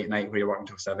then one late night where you're working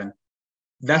till 7.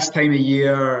 This time of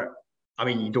year, I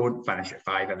mean, you don't finish at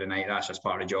 5 every night. That's just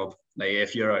part of the job. Like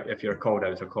if you're called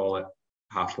out to call at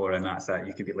 4:30 and that's it,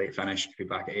 you could be late finish, you could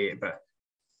be back at 8. But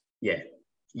yeah,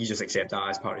 you just accept that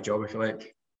as part of the job if you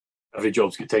like. Every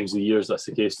job's got times of the years, that's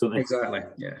the case, don't they? Exactly.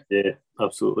 Yeah. Yeah,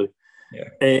 absolutely.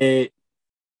 Yeah.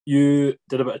 You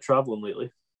did a bit of travelling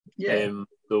lately. Yeah.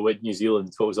 So went to New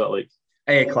Zealand. What was that like?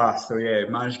 Class. So yeah,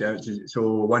 managed to get out to,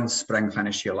 so once spring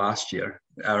finished here last year,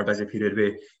 our busy period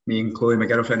with me and Chloe, my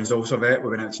girlfriend, who's also a vet, we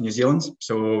went out to New Zealand.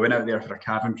 So we went out there for a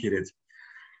calving period.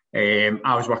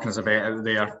 I was working as a vet out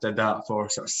there, did that for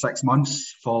sort of 6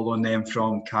 months, following them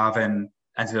from calving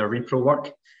into their repro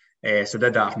work. So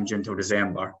did that from June till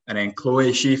December. And then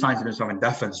Chloe, she fancied doing something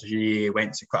different. So she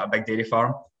went to quite a big dairy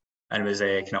farm and was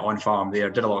kind of on farm there,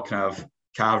 did a lot of kind of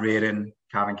calf rearing,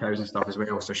 calving cows and stuff as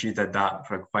well. So she did that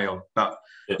for a while. But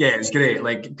yeah, it was great,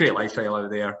 like great lifestyle out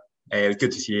there. It was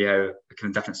good to see how a kind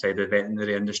of different side of the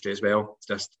veterinary industry as well. It's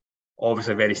just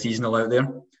obviously very seasonal out there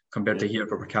compared to here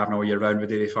where we're calving all year round with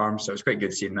dairy farms. So it's quite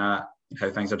good seeing that, how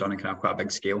things are done on kind of quite a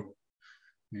big scale.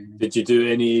 Did you do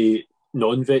any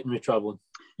non-veterinary travelling?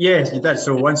 Yes, you did.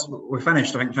 So once we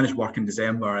finished work in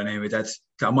December, and then we did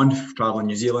a month travelling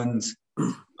New Zealand,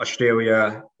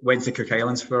 Australia, went to Cook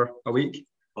Islands for a week.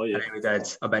 Oh yeah. And then we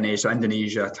did a bit in Asia,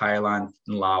 Indonesia, Thailand,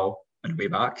 and Laos, and way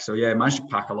back. So yeah, managed to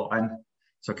pack a lot in.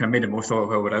 So I kind of made the most of it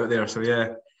while we're out there. So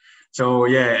yeah,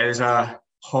 it was a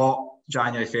hot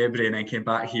January, February, and then came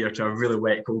back here to a really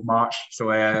wet, cold March. So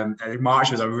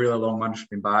March was a really long month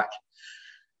being back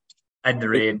in the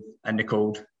rain, in the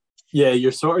cold. Yeah,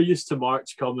 you're sort of used to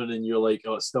March coming and you're like,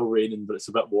 oh, it's still raining, but it's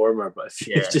a bit warmer. But if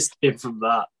you just came from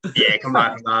that. Yeah, come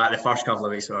back from that. The first couple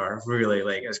of weeks were really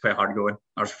like, it's quite hard going.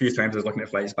 There was a few times I was looking at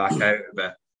flights back out,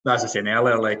 but as I was saying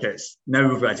earlier, like it's now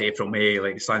we've got to April, May,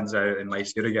 like the sun's out and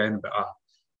life's good again, but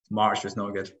March was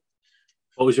not good.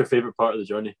 What was your favourite part of the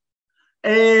journey?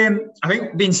 I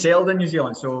think being settled in New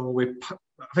Zealand. So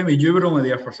you were only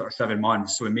there for sort of 7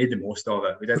 months, so we made the most of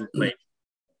it. We did like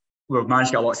we've managed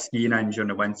to get a lot of skiing in during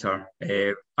the winter.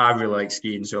 I really like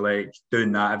skiing, so like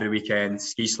doing that every weekend.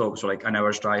 Ski slopes were like an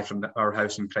hour's drive from our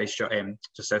house in Christchurch,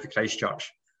 just south of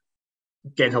Christchurch.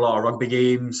 Getting to a lot of rugby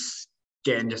games,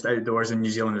 getting just outdoors in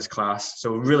New Zealand is class.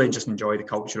 So really just enjoy the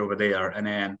culture over there. And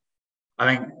then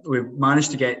I think we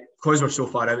managed to get, because we're so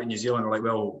far out in New Zealand, we're like,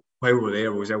 well, while we were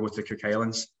there, we was able to the Cook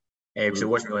Islands. So it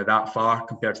wasn't really that far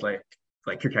compared to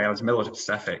like Cook Islands, middle of the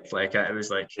Pacific. Like it was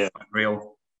like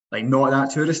unreal. Like not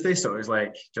that touristy, so it was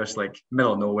like just like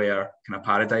middle of nowhere kind of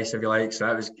paradise, if you like. So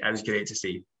it was great to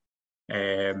see.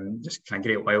 Just kind of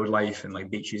great wildlife and like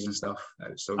beaches and stuff.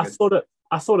 It was so good.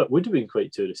 I thought it would have been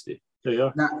quite touristy. There you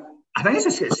are. Nah, I think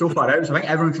it's so far out. So I think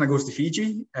everyone kind of goes to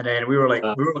Fiji, and then we were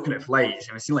looking at flights,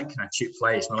 and we seen like kind of cheap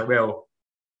flights. And we're like, well,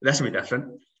 this will be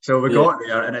different. So we got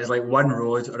there, and it's like one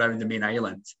road around the main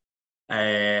island.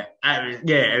 It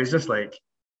was just like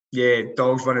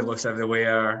dogs running loose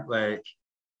everywhere,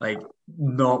 like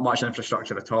not much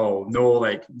infrastructure at all. No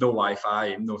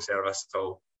Wi-Fi, no service at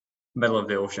all. Middle of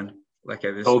the ocean. Like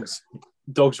it was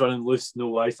dogs running loose, no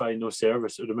Wi-Fi, no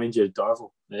service. It reminds you of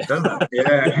Darvel. Doesn't it?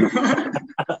 Yeah.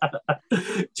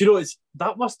 Do you know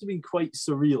that must have been quite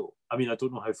surreal? I mean, I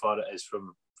don't know how far it is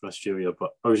from Australia,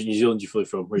 but or was it New Zealand you flew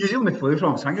from? New Zealand we flew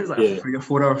from. I think it was like a 3 or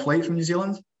 4 hour flight from New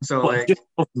Zealand. So like just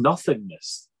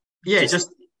nothingness. Yeah,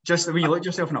 just when you look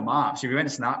yourself on a map, so if you went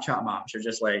to Snapchat maps, you're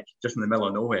just like just in the middle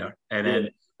of nowhere. And then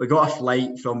we got a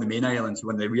flight from the main island to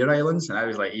one of the rear islands, and I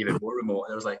was like even more remote.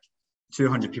 There was like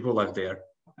 200 people lived there,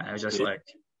 and I was just like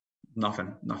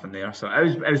nothing there. So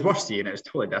it was worth seeing. It was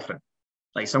totally different.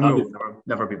 Like somewhere we'll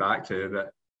never be back to.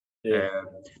 But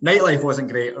nightlife wasn't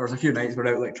great. There was a few nights we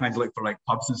were out like trying to look for like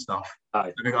pubs and stuff.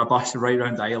 And we got a bus right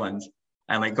around the island,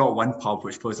 and like got one pub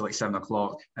which closed at like 7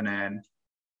 o'clock, and then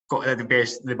got the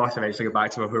bus eventually got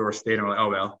back to where we were staying. And we're like, oh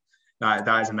well,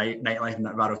 that is a nightlife in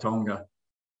Rarotonga.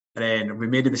 And then we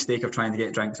made the mistake of trying to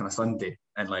get drinks on a Sunday,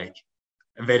 and like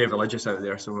very religious out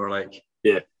there. So we were like,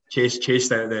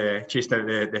 chased out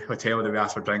the hotel that we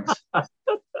asked for drinks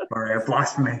for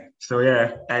blasphemy. So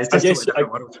it's just a different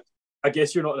world. I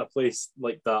guess you're not in a place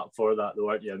like that for that, though,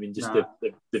 aren't you? I mean, just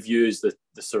the views, the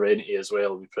serenity as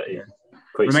well would be pretty.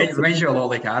 Quite reminds you a lot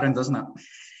like Aaron, doesn't it?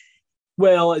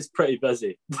 Well, it's pretty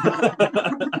busy.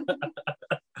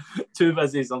 Too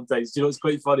busy sometimes. Do you know, it's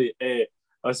quite funny. I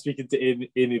was speaking to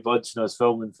Amy Budge, and I was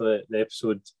filming for the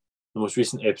episode, the most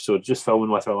recent episode, just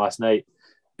filming with her last night.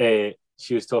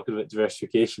 She was talking about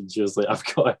diversification. She was like, I've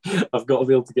got to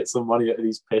be able to get some money out of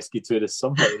these pesky tourists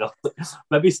somehow.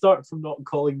 Maybe start from not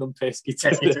calling them pesky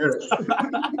tourists.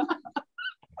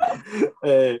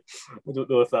 I don't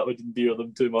know if that would endear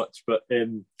them too much, but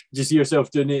do you see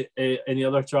yourself doing any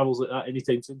other travels like that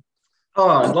anytime soon? Oh,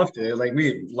 I'd love to. Like,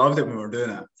 we loved it when we were doing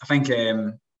it. I think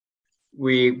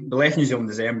we left New Zealand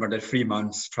in December, did 3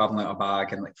 months traveling out a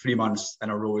bag, and like 3 months in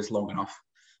a row is long enough.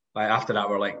 But after that,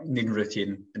 we're like needing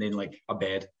routine and needing like a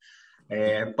bed.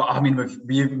 But I mean,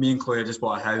 me and Chloe just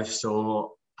bought a house,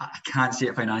 so I can't see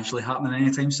it financially happening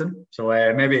anytime soon. So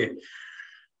maybe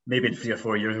in 3 or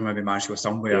 4 years we maybe manage to go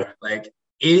somewhere. Yeah. Like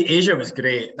Asia was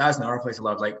great. That's another place I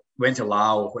loved. Like went to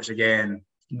Laos, which again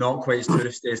not quite as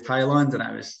touristy as Thailand, and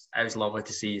it was lovely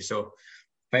to see. So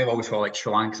I think I've always felt like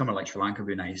Sri Lanka. Somewhere like Sri Lanka would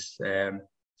be nice.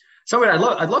 Somewhere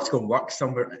I'd love to go and work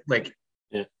somewhere, like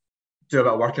do a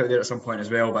bit of work out there at some point as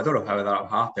well. But I don't know how that will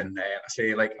happen. I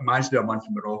say like I managed to do a month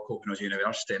in Morocco when I was at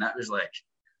university, and it was like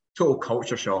total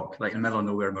culture shock, like in the middle of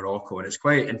nowhere in Morocco, and it's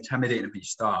quite intimidating when you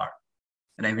start.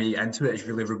 And then when you get into it, it's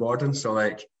really rewarding. So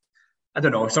like, I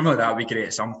don't know, something like that would be great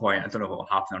at some point. I don't know if it will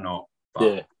happen or not.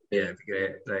 But it'd be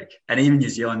great. Like, and even New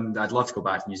Zealand, I'd love to go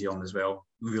back to New Zealand as well.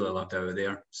 Really loved it out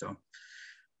there. So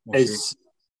we'll see.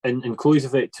 And Chloe's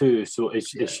effect too. So is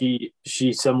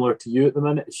she similar to you at the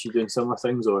minute? Is she doing similar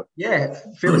things or? Yeah,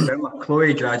 fairly similar.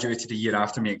 Chloe graduated a year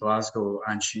after me at Glasgow,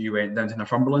 and she went down to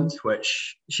Northumberland,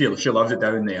 which she loved it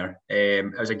down there.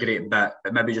 It was a great bit,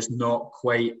 but maybe just not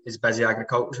quite as busy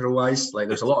agricultural wise. Like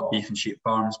there's a lot of beef and sheep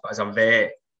farms, but as a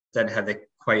vet, didn't have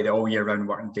quite the all year round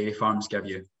work and dairy farms give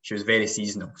you. She was very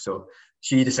seasonal, so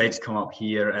she decided to come up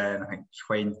here in I think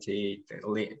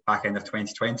late back end of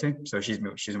 2020. So she's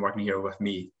been working here with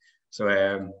me.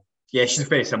 So she's a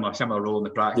very similar role in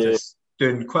the practice,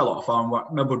 doing quite a lot of farm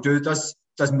work. Maybe does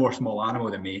more small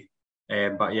animal than me,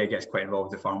 But yeah, gets quite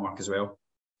involved with farm work as well.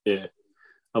 Yeah.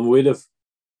 I'm aware of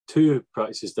 2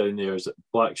 practices down there. Is it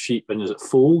Black Sheep and is it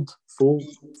Fold? Fold?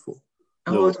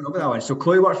 Oh, no. I don't know about that one. So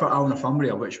Chloe worked for Al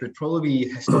Northumbria, which would probably be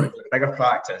historically a bigger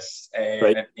practice.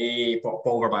 Right. And they got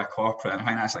bought over by a corporate, and I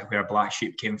think that's like where Black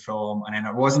Sheep came from. And then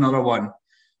there was another one,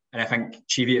 and I think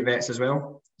Cheviot Vets as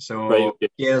well. So Right, okay.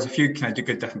 yeah, there's a few kind of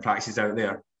good different practices out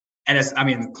there.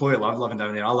 And Chloe loved living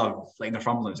down there. I love, like,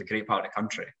 Northumberland was a great part of the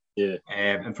country. Yeah.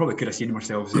 And probably could have seen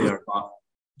ourselves there, but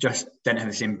just didn't have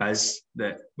the same biz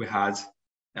that we had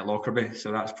at Lockerbie.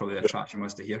 So that's probably the attraction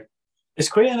was to here. It's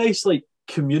quite a nice, like,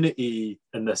 community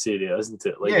in this area, isn't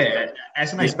it? Like, yeah,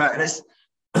 it's a nice bit. It's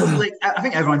like, I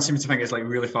think everyone seems to think it's like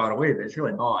really far away, but it's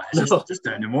really not. It's just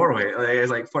down the motorway. Like,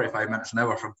 it's like 45 minutes an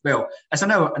hour from. Well, it's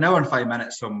an hour and 5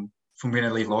 minutes from when I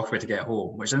leave Lockerbie to get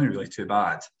home, which isn't really too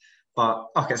bad. But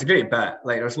okay, it's a great bit.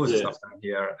 Like, there's loads of stuff down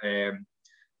here.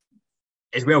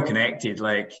 It's well connected.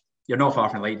 Like, you're not far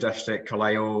from Lake District,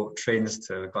 Carlisle, trains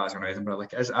to Glasgow and Edinburgh.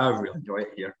 Like, I really enjoy it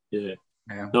here. Yeah.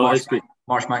 No, it's great.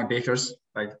 Marshmack Bakers,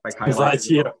 big highlight.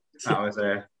 Here. That was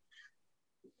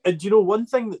And you know, one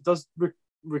thing that does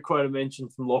require a mention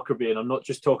from Lockerbie, and I'm not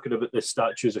just talking about the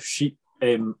statues of sheep,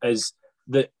 is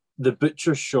that the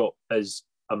butcher's shop is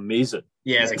amazing.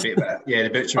 Yeah, it's a great bit. Yeah, the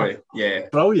butchery. Yeah.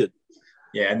 Brilliant.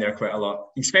 Yeah, and they're quite a lot.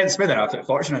 You spend an absolute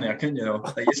fortune in there, couldn't you?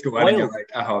 Like, you just go in and you're like,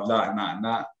 I have that and that and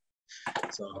that.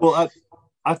 So. Well,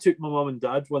 I took my mum and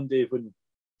dad one day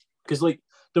because like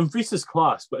Dumfries is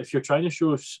class, but if you're trying to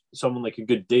show someone like a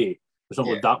good day, there's not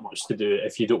like that much to do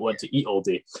if you don't want to eat all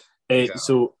day. Exactly.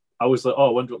 So I was like, oh,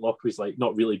 I wonder what Lockerbie's like.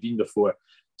 Not really been before.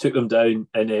 Took them down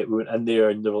and we went in there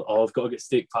and they were like, oh, I've got to get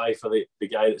steak pie for the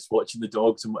guy that's watching the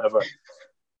dogs and whatever.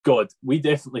 God, we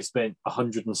definitely spent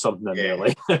 100 and something in there.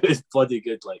 Like, it was bloody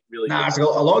good, like, really good. There's a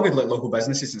lot of good, like, local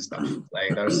businesses and stuff.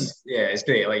 Like, there's, it's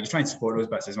great. Like, you try and support those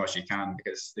bits as much as you can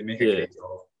because they make a great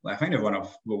job. Like, I think they've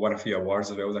won a few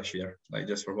awards as well this year, like,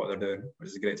 just for what they're doing, which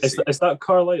is great to see. Is that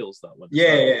Carlisle's, that one?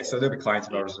 Yeah. So they'll be clients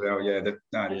of ours as well. Yeah, they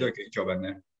do a great job in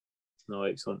there. No,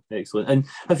 excellent. And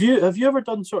have you ever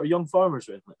done sort of young farmers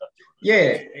or anything like that?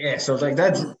 Yeah. So like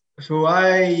that. So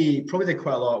I probably did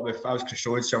quite a lot I was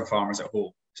Crusoe's young farmers at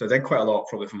home. So I did quite a lot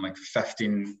probably from like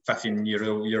 15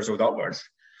 years old upwards.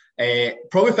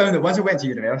 Probably found that once I went to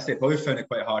university, I probably found it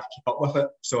quite hard to keep up with it.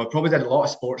 So I probably did a lot of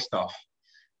sports stuff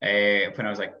when I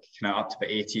was like kind of up to about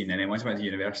 18. And then once I went to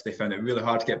university, I found it really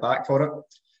hard to get back for it.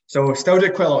 So still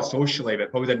did quite a lot socially,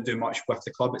 but probably didn't do much with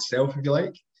the club itself, if you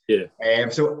like. Yeah.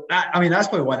 So that's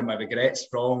probably one of my regrets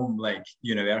from like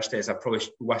university is I probably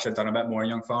wish I'd done a bit more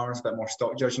young farmers, a bit more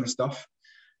stock judging and stuff.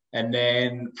 And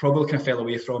then probably kind of fell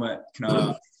away from it kind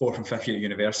of 4th and 5th year at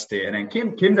university, and then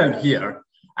came down here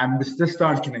and was just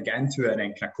starting to kind of get into it, and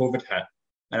then kind of COVID hit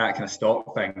and that kind of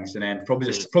stopped things. And then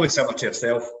probably similar to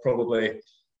yourself, probably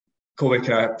COVID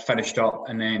kind of finished up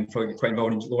and then probably quite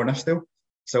involved in Lower Nifsteel.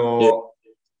 So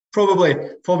probably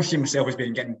see myself as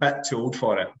being getting a bit too old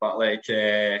for it, but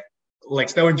like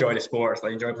still enjoy the sports,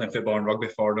 like enjoy playing football and rugby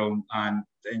for them and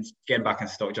getting back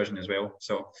into stock judging as well.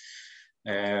 So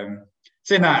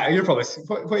saying that, you're probably,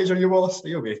 what age are you, Wallace?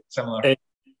 You'll be similar.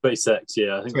 26,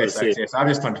 yeah. I think 26, yes. I've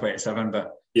just turned 27,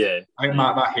 but yeah, I think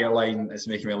my hairline is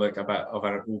making me look a bit of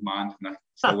an old man in a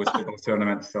football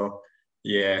tournament. So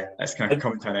yeah, it's kind of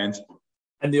coming to an end.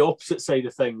 And the opposite side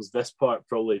of things, this part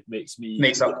probably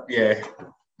makes up, yeah.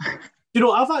 You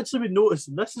know, I've actually been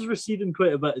noticing this is receding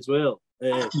quite a bit as well.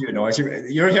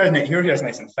 Your hair is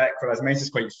nice and thick, whereas mine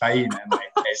is quite fine, and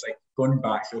it's like going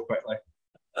back so quickly.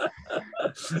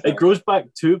 It grows back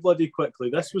too bloody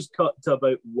quickly. This was cut to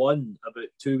about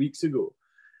 2 weeks ago.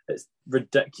 It's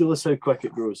ridiculous how quick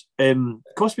it grows. It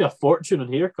cost me a fortune on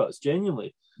haircuts,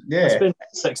 genuinely. Yeah, I spend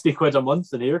 60 quid a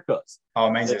month on haircuts. Oh,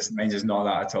 mine's just not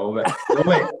that at all. But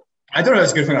I don't know if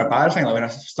it's a good thing or a bad thing. Like when I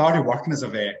started working as a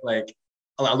vet, like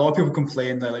a lot of people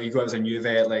complain that like you go out as a new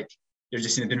vet, like you're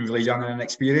just being really young and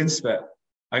inexperienced. But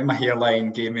I think my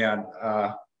hairline gave me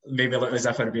made me look as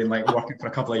if I'd been like working for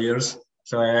a couple of years.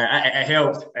 So it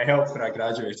helped. It helped when I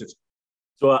graduated.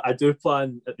 So I do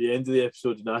plan at the end of the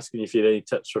episode and asking you if you had any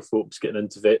tips for folks getting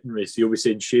into veterinary. So you'll be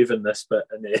saying shaving this bit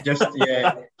and just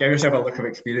give yourself a look of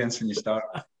experience when you start.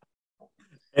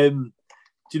 Do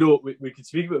you know we could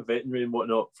speak about veterinary and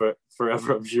whatnot for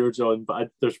forever, I'm sure, John. But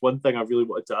there's one thing I really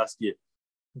wanted to ask you.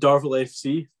 Darvel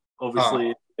FC,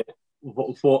 obviously,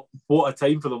 what a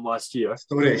time for them last year.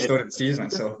 Story of the season.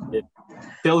 So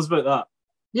tell us about that.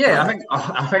 Yeah, I think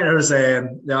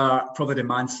they are probably the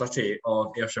Man City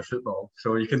of Ayrshire football.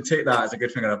 So you can take that as a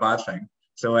good thing or a bad thing.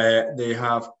 So they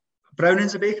have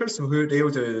Brownings of Bakers, so they'll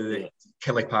do the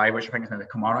Killie pie, which I think is now the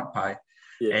Kilmarnock pie.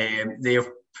 Yeah. They've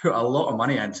put a lot of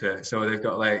money into it. So they've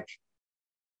got like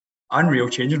unreal.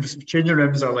 Changing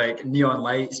rooms are like neon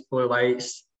lights, blue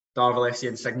lights, Darvel FC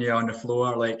insignia on the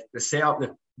floor. Like the setup they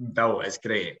built is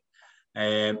great.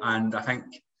 And I think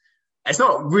it's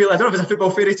not really, I don't know if it's a football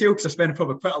fairy tale because I spent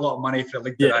probably quite a lot of money for a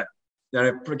league that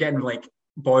they're getting like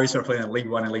boys who are playing in League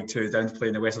One and League Two down to play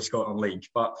in the West of Scotland League.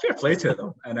 But fair play to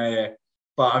them. And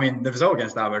but I mean, the result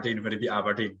against Aberdeen, when they beat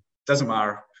Aberdeen, doesn't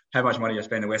matter how much money you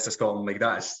spend in the West of Scotland League.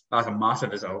 That's a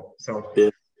massive result. So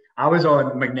I was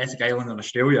on Magnetic Island in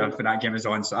Australia when that game was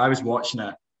on. So I was watching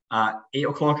it at 8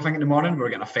 o'clock, I think, in the morning. We were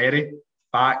getting a ferry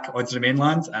back onto the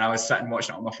mainland, and I was sitting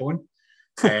watching it on my phone.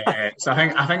 So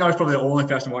I think I was probably the only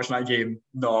person watching that game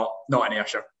not in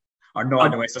Ayrshire or not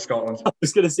in the West of Scotland. I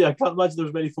was going to say, I can't imagine there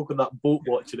was many folk on that boat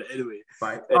watching it anyway.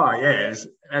 But,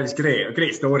 it was great, a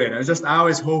great story. And it was just, I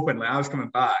was hoping, like, I was coming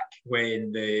back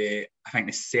when I think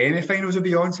the semi-finals would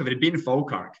be on. So if it had been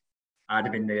Falkirk, I'd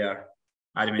have been there.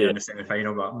 I'd have been in the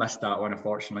semi-final, but I missed that one,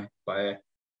 unfortunately. But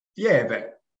I've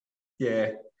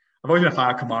always been a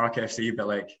fan of Kilmarnock FC, but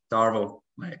like Darvel,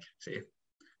 like, see.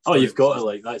 Oh, you've got to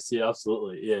like that. Yeah,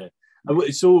 absolutely. Yeah.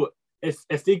 So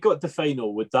if they got the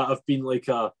final, would that have been like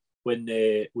when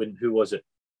who was it?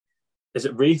 Is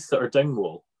it Wraith or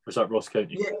Dingwall? Or is that Ross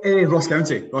County? Yeah, Ross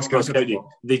County. Ross County.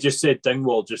 They just said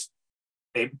Dingwall just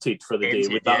emptied for the day.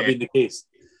 Would that have been the case?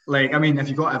 Like, I mean, if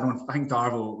you got everyone, I think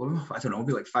Darvel, I don't know, it'd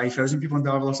be like 5,000 people in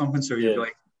Darvel or something. So you'd be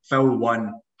like fill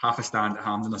one, half a stand at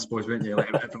Hampden, I suppose, wouldn't you?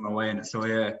 Like everyone away in it. So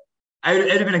it'd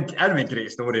have been a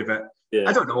great story, but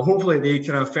I don't know. Hopefully they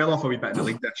kind of fell off a wee bit in the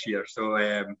league this year. So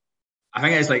I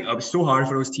think it's like it was so hard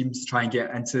for those teams to try and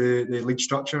get into the league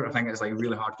structure. I think it's like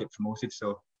really hard to get promoted.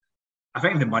 So I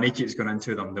think if the money keeps going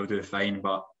into them, they'll do fine.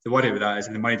 But the worry with that is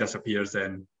if the money disappears,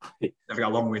 then they've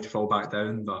got a long way to fall back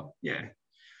down. But yeah.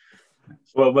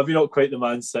 Well, maybe not quite the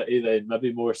Man City then.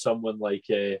 Maybe more someone like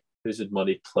who's had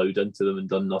money ploughed into them and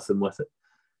done nothing with it.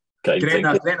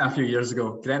 Gretna a few years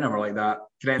ago, Gretna were like that.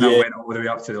 Gretna went all the way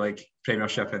up to like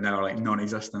Premiership and now are like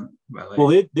non-existent. But, like, well,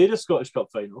 they had a Scottish Cup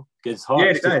final against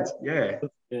Hearts. Yeah, they did.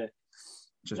 Yeah.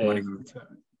 Just money going to it.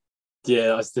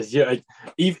 Yeah,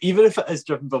 even if it is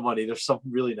driven by money, there's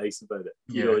something really nice about it.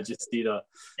 You know, just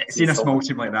seeing a small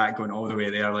team like that going all the way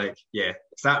there, like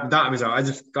that was. I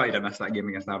just got to miss that game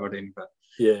against Aberdeen, but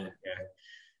you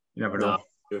never know.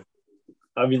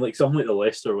 I mean, like something like the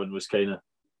Leicester one was kind of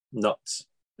nuts.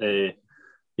 Even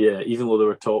though they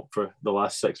were top for the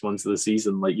last 6 months of the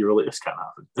season, like you were like, this can't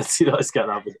happen. This can't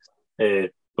happen.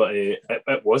 But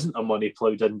it wasn't a money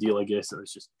ploughed in deal, I guess. It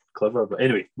was just clever. But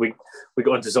anyway, we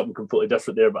got onto something completely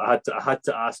different there. But I had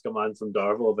to ask a man from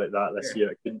Darvel about that this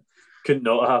year. It couldn't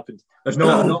not have happened. There's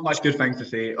not much good things to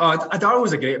say. Oh, Darvel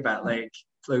was a great bit. Like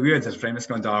we went to his primary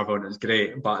school in Darvel and it was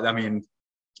great. But I mean,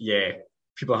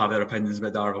 people have their opinions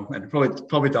about Darvel, and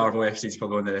probably Darvel FC is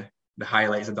probably one of the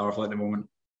highlights of Darvel at the moment.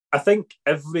 I think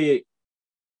every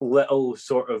little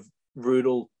sort of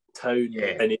rural town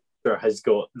in Ayrshire has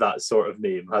got that sort of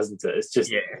name, hasn't it? It's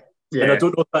just, and I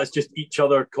don't know if that's just each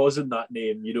other causing that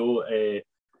name, you know.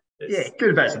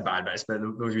 Good bits and bad bits, but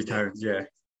those wee towns, yeah.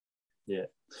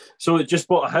 So it just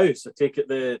bought a house. I take it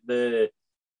the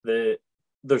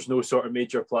there's no sort of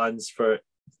major plans for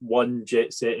one,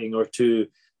 jet setting, or two,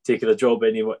 taking a job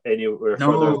anywhere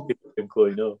further in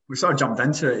Chloe. No, we sort of jumped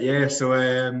into it, So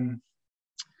I'm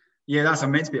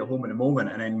meant to be at home at the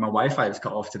moment, and then my Wi-Fi was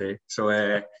cut off today. So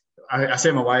I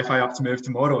set my Wi-Fi up to move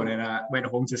tomorrow, and then I went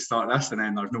home to start this, and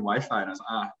then there's no Wi-Fi, and I was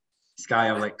like,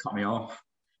 Sky will like cut me off.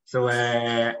 So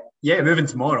moving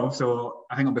tomorrow. So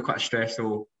I think it'll be quite a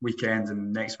stressful weekend,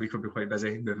 and next week will be quite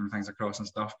busy moving things across and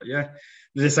stuff. But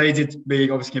we decided, we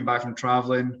obviously came back from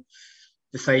travelling,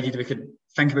 decided we could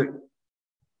think about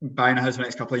buying a house in the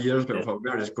next couple of years, but we thought we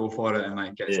better just go for it and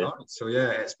like get it started. So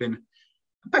it's been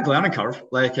a big learning curve.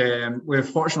 Like we've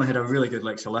fortunately had a really good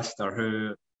like solicitor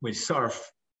who we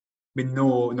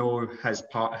know his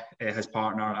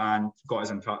partner and got us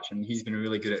in touch, and he's been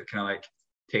really good at kind of like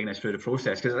taking us through the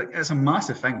process, because like it's a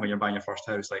massive thing when you're buying your first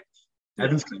house. Like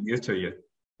everything's kind of new to you.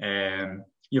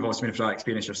 You've also been through that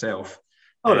experience yourself.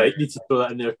 All right, need to throw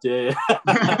that in there too.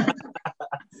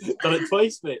 Done it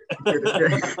twice, mate.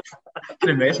 Good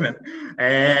investment.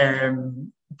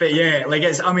 But like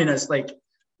it's like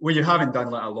when you haven't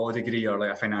done like a law degree or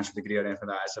like a financial degree or anything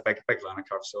like that, it's a big learning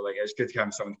curve. So like it's good to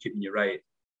have someone keeping you right.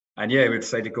 And we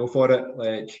decided to go for it.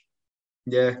 Like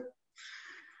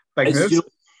big moves.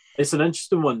 It's an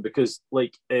interesting one because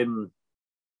like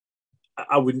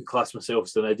I wouldn't class myself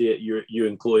as an idiot. You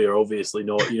and Chloe are obviously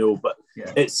not, but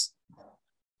it's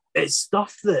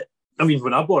stuff that, I mean,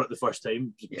 when I bought it the first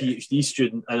time, PhD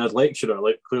student and a lecturer,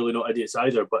 like clearly not idiots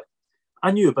either, but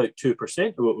I knew about 2%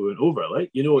 of what we went over.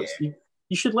 Like,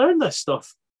 you should learn this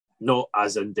stuff, not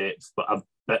as in depth, but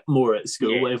bit more at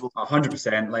school level.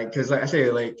 100%. Like, because like I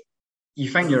say, like you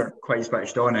think you're quite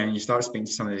switched on, and you start speaking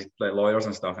to some of these like lawyers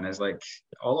and stuff, and it's like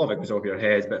a lot of it goes over your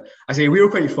head. But I say we were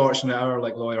quite fortunate. Our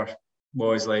like lawyer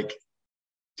was like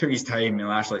took his time and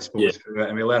actually spoke us through it,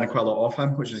 and we learned quite a lot off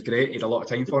him, which was great. He had a lot of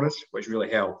time for us, which really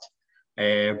helped.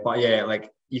 But yeah, like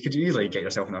you could easily get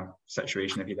yourself in a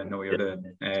situation if you didn't know what you're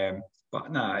doing.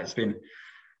 But nah, it's been.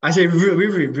 I say we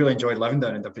really enjoyed living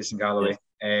down in Dumfries and Galloway.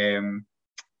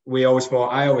 I always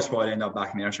thought I'd end up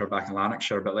back in Ayrshire, back in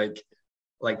Lanarkshire, but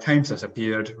like time's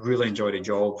disappeared. Really enjoyed the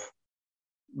job,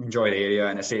 enjoy the area,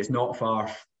 and I say it's not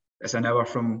far. It's an hour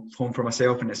from home for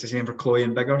myself, and it's the same for Chloe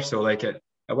and Bigger. So like it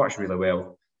works really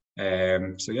well.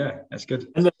 So yeah, it's good.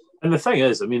 And the thing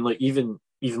is, I mean, like even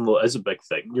though it is a big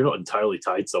thing, you're not entirely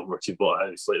tied somewhere to bought a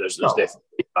house. Like there's definitely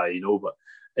a tie, you know, but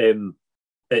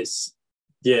it's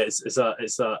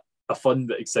a fun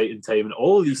but exciting time, and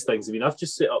all of these things. I mean, I've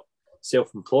just set up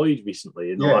self-employed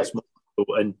recently in the last month,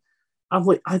 and I'm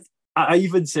like, I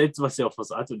even said to myself, I was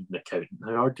like, I don't need an accountant.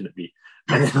 How hard can it be?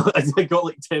 And then I got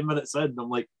like 10 minutes in, and I'm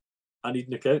like, I need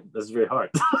an accountant. This is very hard.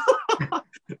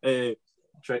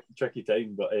 Tricky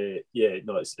time, but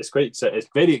it's quite exciting. It's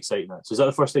very exciting. So is that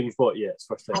the first thing you've bought? Yeah, it's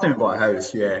first time. First time we bought a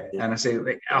house, yeah. And I say,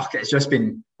 like, it's just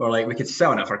been, or like we could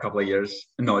sell on it for a couple of years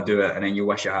and not do it, and then you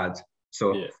wish you had.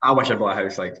 So I wish I bought a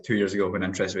house like 2 years ago when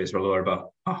interest rates were lower, but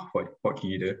what can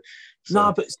you do? So,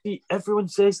 nah, but see, everyone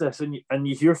says this, and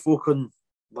you hear folk on,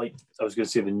 like, I was going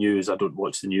to say the news. I don't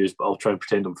watch the news, but I'll try and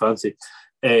pretend I'm fancy.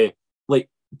 Like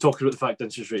talking about the fact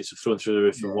interest rates have thrown through the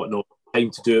roof and whatnot.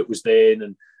 Time to do it was then,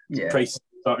 and prices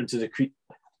starting to decrease.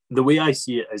 The way I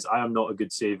see it is, I am not a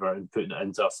good saver, and putting it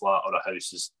into a flat or a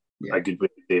house is a good way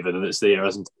of saving, and it's there,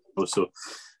 isn't it? So,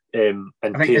 and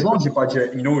I think as long as you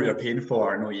budget, you know what you're paying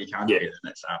for, and know what you can pay, then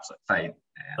it's absolutely fine.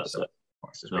 That's so it.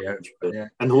 Works its way out. But,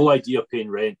 and the whole idea of paying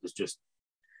rent is just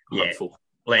hurtful.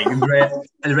 Like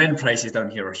the rent prices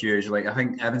down here are huge. Like I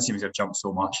think everyone seems to have jumped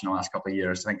so much in the last couple of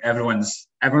years. I think everyone's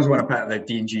want to put the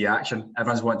D&G action.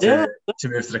 Everyone's want to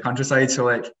move to the countryside. So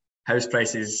like house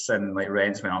prices and like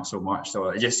rents went up so much. So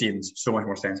it just seems so much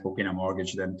more sensible paying a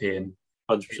mortgage than paying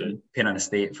 100%. Paying an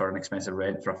estate for an expensive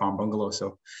rent for a farm bungalow.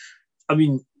 So I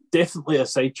mean, definitely a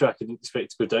sidetrack. I didn't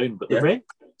expect to go down, but the rent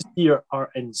here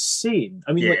are insane.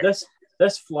 I mean, like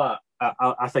this flat,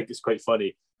 I think it's quite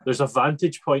funny. There's a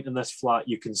vantage point in this flat.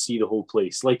 You can see the whole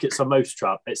place. Like it's a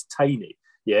mousetrap. It's tiny.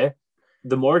 Yeah.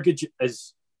 The mortgage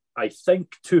is, I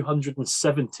think,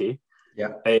 270.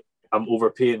 Yeah. I'm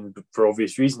overpaying for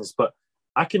obvious reasons, but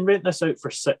I can rent this out for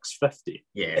 650.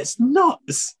 Yeah. It's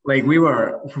nuts. Like we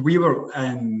were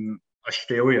in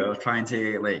Australia trying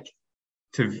to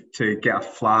to get a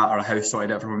flat or a house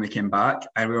sorted out for when we came back,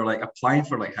 and we were like applying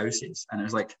for like houses, and it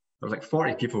was like there was like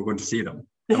 40 people going to see them.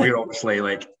 And we were obviously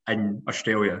like in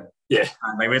Australia. Yeah.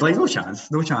 And like we had like no chance.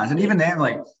 And even then,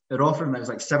 like they're offering, it was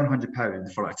like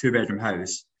 £700 for like a 2-bedroom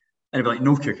house. And it'd be like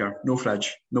no cooker, no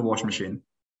fridge, no washing machine.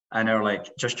 And they were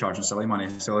like just charging silly money.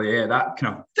 So yeah, that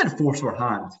kind of didn't force our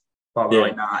hand. But we're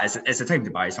like, nah, it's a time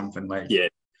to buy something. Like yeah,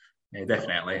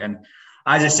 definitely. And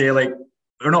I just say like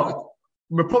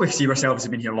we'll probably see ourselves as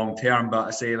being here long term, but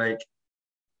I say like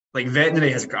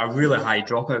veterinary has got a really high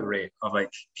dropout rate of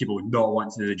like people not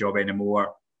wanting to do the job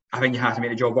anymore. I think you have to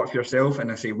make the job work for yourself,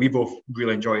 and I say we both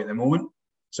really enjoy it at the moment.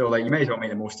 So like you might as well make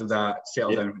the most of that,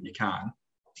 settle down when you can.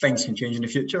 Things can change in the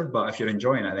future, but if you're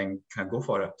enjoying it, then kind of go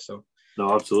for it. So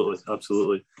no,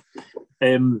 absolutely.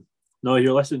 No,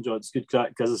 you're listening, John. It's good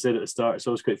crack. As I said at the start, it's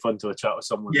always quite fun to have a chat with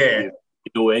someone you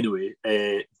know anyway.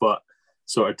 But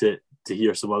sort of to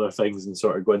hear some other things and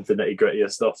sort of go into nitty gritty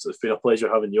of stuff. So it's been a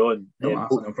pleasure having you on. No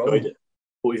problem. Hope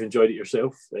you've enjoyed it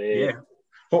yourself.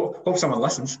 Hope someone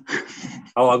listens.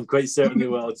 Oh, I'm quite certain they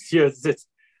will. It's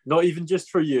not even just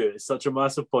for you. It's such a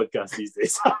massive podcast these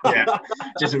days.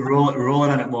 Just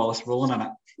rolling in it, Wallace. Rolling in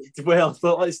it. Well,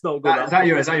 let's not go. Is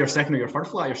that your second or your third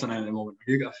flat you're sitting in at the moment?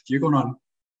 Have you got a few going on?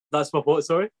 That's my what?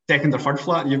 Sorry. Second or third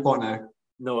flat you've bought now?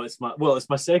 No, it's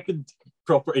my second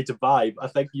property to buy. But I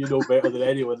think you know better than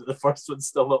anyone that the first one's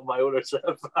still not my ownership.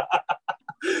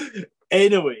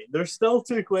 Anyway, there's still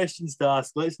 2 questions to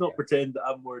ask. Let's not pretend that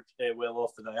I'm more well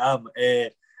off than I am.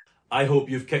 I hope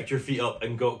you've kicked your feet up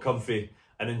and got comfy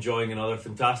and enjoying another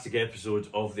fantastic episode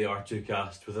of the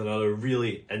R2Kast with another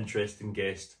really interesting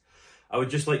guest. I would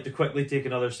just like to quickly take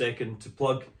another second to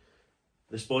plug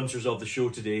the sponsors of the show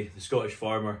today, the Scottish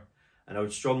Farmer, and I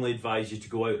would strongly advise you to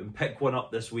go out and pick one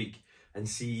up this week and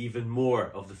see even more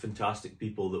of the fantastic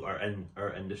people that are in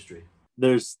our industry.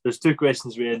 There's 2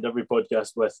 questions we end every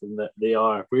podcast with, and that they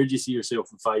are: where do you see yourself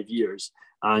in 5 years?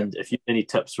 And if you have any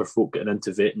tips for folk getting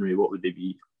into veterinary, what would they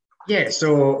be? Yeah,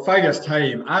 so 5 years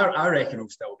time, I reckon I'll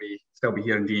still be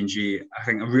here in D&G. I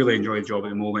think I really enjoy the job at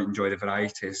the moment, enjoy the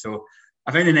variety. So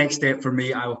I think the next step for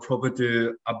me, I will probably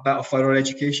do a bit of further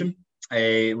education.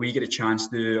 We get a chance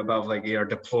to do a bit of like our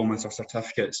diplomas or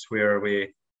certificates where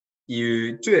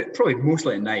you do it probably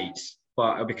mostly at nights,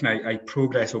 but it'll be kind of a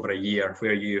progress over a year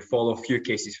where you follow a few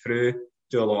cases through,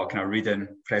 do a lot of kind of reading,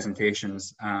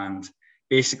 presentations, and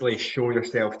basically show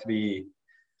yourself to be.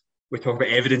 We talk about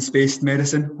evidence-based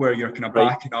medicine, where you're kind of Right.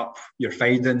 backing up your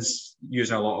findings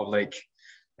using a lot of like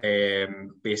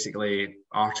basically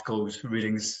articles,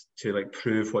 readings to like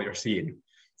prove what you're seeing.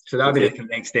 So that'd be the kind of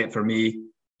next step for me,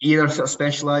 either sort of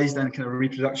specialised in kind of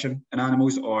reproduction in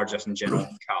animals or just in general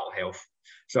cattle health.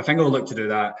 So I think I'll look to do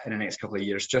that in the next couple of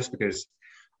years, just because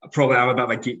I probably am a bit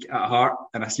of a geek at heart,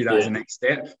 and I see that as the next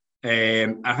step.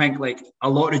 I think like a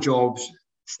lot of the jobs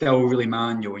still really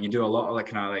manual, and you do a lot of like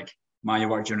kind of like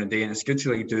manual work during the day, and it's good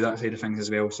to like do that side of things as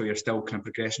well. So you're still kind of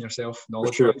progressing yourself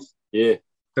knowledge wise. Sure. Yeah.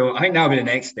 So I think that'll be the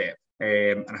next step.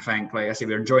 And I think, like I say,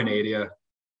 we're enjoying the area.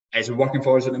 It's working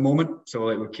for us at the moment, so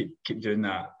like we'll keep doing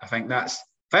that. I think that's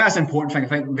the important thing. I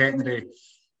think veterinary,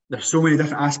 there's so many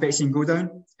different aspects you can go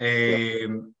down.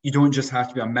 You don't just have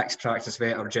to be a mixed practice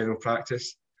vet or general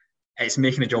practice. It's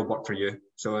making the job work for you.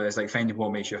 So it's like finding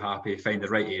what makes you happy, find the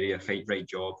right area, find the right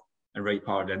job, and right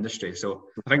part of the industry. So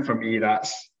I think for me,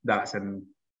 that's in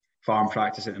farm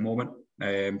practice at the moment.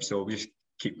 So we just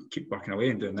keep working away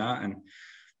and doing that, and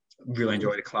really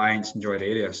enjoy the clients, enjoy the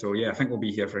area. So yeah, I think we'll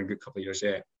be here for a good couple of years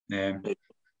yet.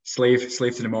 Slave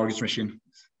to the mortgage machine.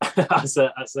 That's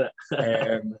it.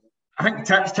 I think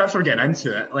tips for getting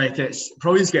into it, like it's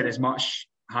probably just getting as much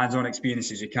hands-on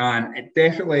experience as you can. It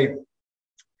definitely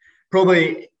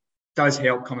probably does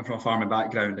help coming from a farming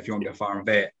background if you want to be a farm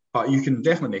vet, but you can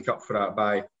definitely make up for that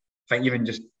by, I think even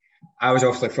just, I was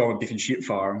obviously from a beef and sheep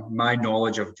farm. My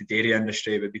knowledge of the dairy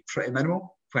industry would be pretty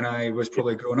minimal when I was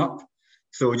probably growing up.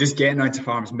 So just getting out to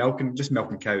farms, milking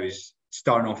cows,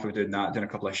 starting off with doing a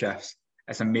couple of shifts.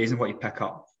 It's amazing what you pick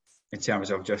up in terms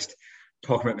of just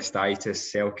talking about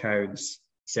mastitis, cell counts,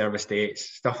 service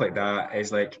dates, stuff like that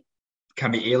is like,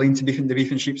 can be alien to the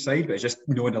beef and sheep side, but it's just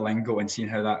knowing the lingo and seeing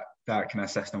how that kind of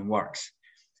system works.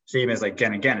 Same as like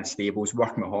getting in stables,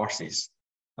 working with horses.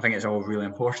 I think it's all really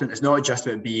important. It's not just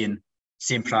about being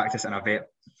same practice in a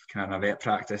vet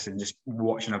practice and just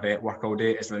watching a vet work all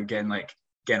day. It's about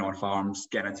getting on farms,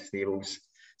 getting into stables,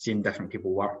 seeing different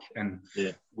people work, and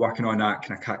working on that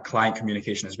kind of client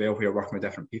communication as well, where you're working with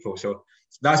different people. So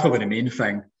that's probably the main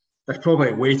thing. There's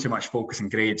probably way too much focus on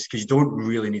grades because you don't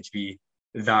really need to be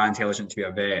that intelligent to be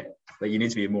a vet. Like you need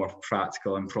to be more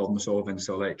practical and problem solving.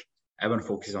 So like everyone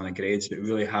focuses on the grades, but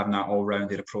really having that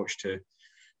all-rounded approach to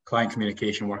client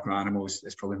communication, working with animals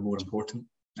is probably more important.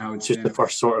 It's just the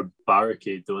first sort of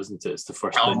barricade, though, isn't it? It's the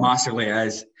first thing. Massively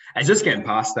is. It's just getting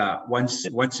past that.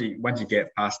 Once you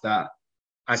get past that,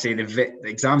 I say the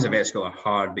exams at vet school are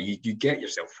hard, but you get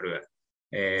yourself through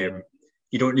it.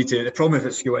 You don't need to. The problem with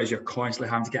vet school is you're constantly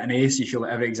having to get an A, so you feel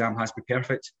like every exam has to be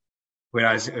perfect.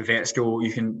 Whereas at vet school,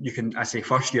 you can. I say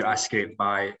first year I scraped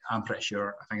by. I'm pretty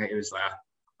sure. I think it was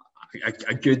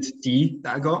a good D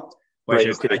that I got, which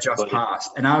is I just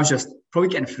passed, and I was just probably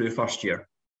getting through first year.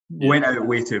 Went out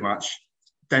way too much.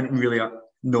 Didn't really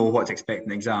know what to expect in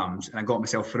the exams, and I got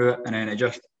myself through it, and then it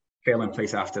just fell in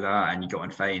place after that, and you got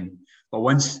on fine. But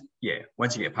once you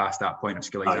get past that point of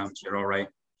school exams, you're all right.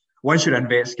 Once you're in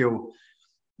vet school,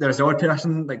 there's the odd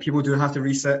person, like people do have to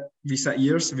reset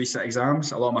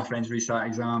exams. A lot of my friends reset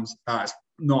exams. That's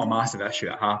not a massive issue.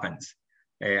 It happens.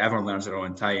 Everyone learns their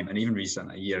own time, and even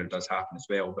resetting a year does happen as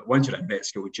well. But once you're in vet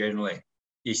school, generally,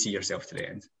 you see yourself to the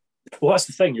end. Well, that's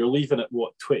the thing. You're leaving at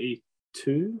what,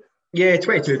 22? Yeah,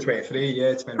 22, 23. Yeah,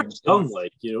 it's been young,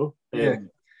 like, you know. Yeah.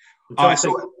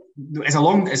 So it's a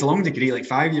long degree. Like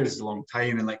 5 years is a long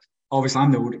time, and like obviously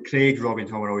I'm the old Craig, Robbie, and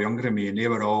Tom were all younger than me, and they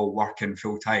were all working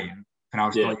full time when I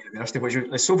was still at university, which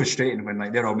is so frustrating when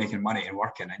like they're all making money and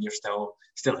working, and you're still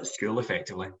at school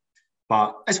effectively.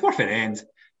 But it's worth it. And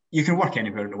you can work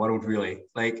anywhere in the world, really.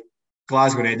 Like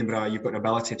Glasgow and Edinburgh, you've got the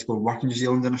ability to go and work in New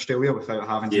Zealand and Australia without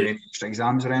having to do any extra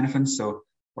exams or anything. So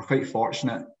we're quite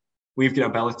fortunate. We've got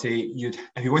ability.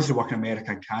 If you wanted to work in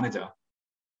America and Canada,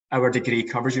 our degree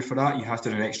covers you for that. You have to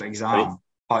do an extra exam,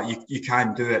 but you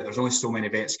can do it. There's only so many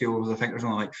vet schools. I think there's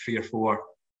only like 3 or 4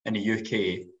 in the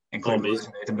UK, including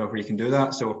Edinburgh, where you can do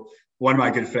that. So one of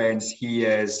my good friends, he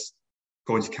is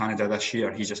going to Canada this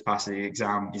year. He's just passed the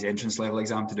exam, his entrance level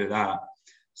exam to do that.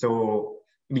 So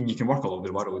I mean, you can work all over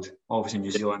the world. Obviously,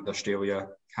 New Zealand, Australia,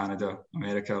 Canada,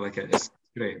 America. Like it's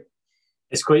great.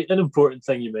 It's quite an important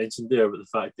thing you mentioned there about the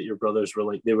fact that your brothers were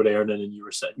like they were earning and you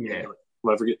were sitting there like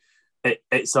whatever.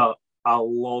 a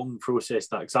long process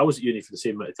that, because I was at uni for the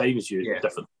same amount of time as you, Yeah.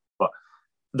 different, but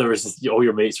there was all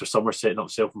your mates or some were setting up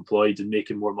self-employed and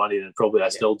making more money than probably I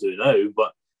still do now.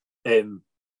 But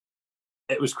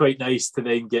it was quite nice to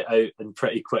then get out and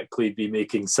pretty quickly be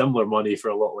making similar money for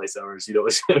a lot less hours. You know,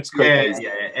 it was quite nice.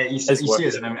 You see it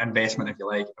as an investment, if you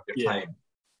like, of your time.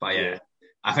 But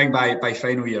I think by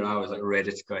final year I was like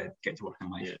ready to get to work in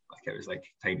life. Like it was like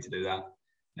time to do that.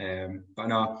 But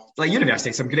no, like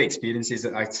university, some great experiences.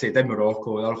 That I say did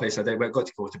Morocco. The other place I got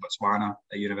to go to Botswana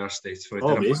at university, so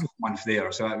I did a month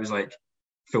there. So it was like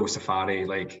full safari,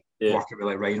 like working with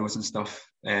like rhinos and stuff.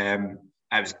 It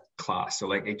was class. So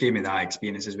like it gave me that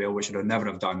experience as well, which I would never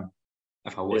have done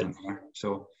if I wasn't there.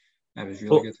 So it was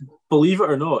really good. Believe it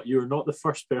or not, you're not the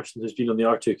first person who's been on the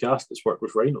R2Kast that's worked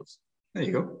with rhinos. There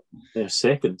you go. Yeah,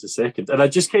 second. And I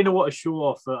just kind of want to show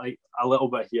off a little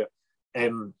bit here.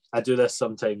 I do this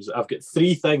sometimes. I've got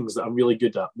 3 things that I'm really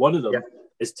good at. One of them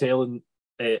is telling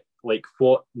like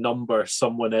what number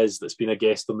someone is that's been a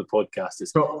guest on the podcast.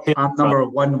 It's I'm number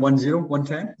 110,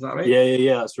 110. Is that right?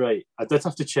 Yeah, that's right. I did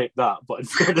have to check that, but in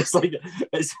fairness, like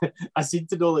I seem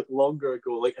to know like longer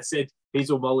ago. Like I said,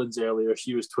 Hazel Mullins earlier,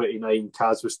 she was 29,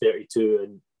 Kaz was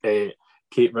 32, and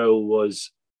Kate Rowell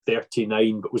was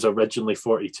 39, but was originally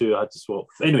 42. I had to swap.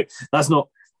 Anyway, that's not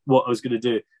what I was going to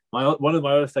do. One of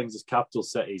my other things is capital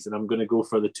cities, and I'm going to go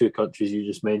for the 2 countries you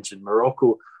just mentioned: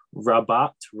 Morocco,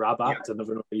 Rabat. I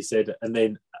never know how you said it. And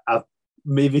then I've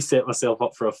maybe set myself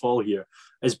up for a fall here.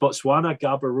 Is Botswana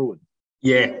Gaborone?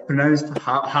 Yeah, pronounced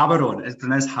Gaborone. It's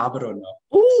pronounced Gaborone now.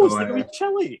 Oh, so, it's like a wee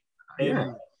chili.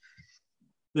 Yeah.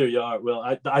 There you are. Well,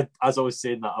 I as I was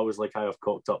saying that, I was like, I have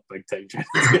cocked up big time.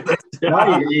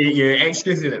 you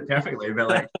executed it perfectly, but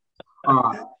like,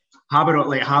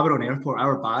 Gaborone Airport,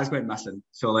 our bags went missing.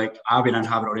 So like, I've been in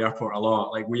Gaborone Airport a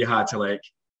lot. Like, we had to like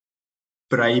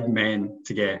bribe men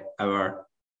to get our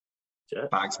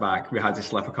bags back. We had to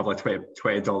slip a couple of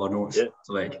 $20 notes. Yeah.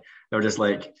 So like, they were just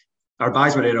like, our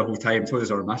bags were there the whole time, told us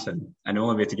they were missing, and the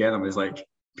only way to get them was like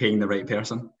paying the right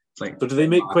person. Like, so do they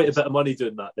make quite a bit of money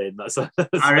doing that then?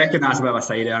 I reckon that's a bit of a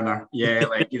side earner. Yeah,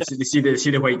 like they see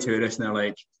the white tourists and they're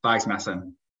like, bags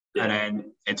missing. Yeah. And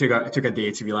then it took a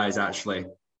day to realise actually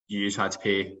you just had to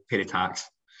pay the tax.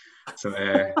 So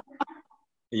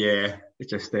yeah,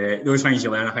 it's just those things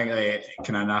you learn. I think like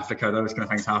kind of in Africa, those kind of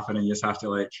things happen and you just have to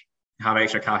like have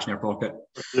extra cash in your pocket.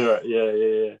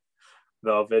 Yeah.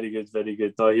 No, very good.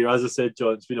 No, here, as I said,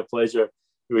 John, it's been a pleasure.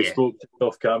 We spoke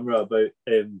off camera about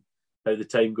how the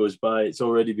time goes by. It's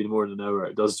already been more than an hour.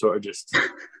 It does sort of just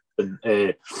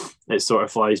it sort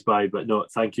of flies by. But no,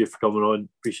 thank you for coming on.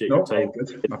 Appreciate your time.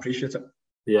 Good. I appreciate it.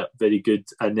 Yeah, very good.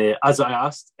 And as I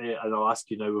asked, and I'll ask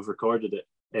you now, we've recorded it.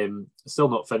 Still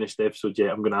not finished the episode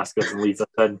yet. I'm going to ask this and leave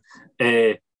this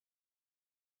in.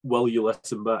 Will you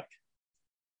listen back?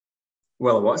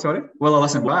 Will what? Sorry. Will I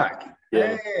listen back?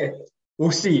 Yeah.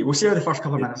 We'll see. We'll see how the first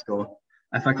couple of minutes go.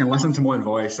 If I can listen to my own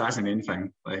voice, that's the main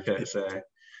thing. Like it's.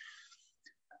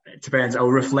 It depends. I'll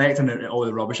reflect on all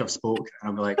the rubbish I've spoke, and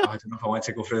I'll be like, I don't know if I want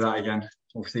to go through that again.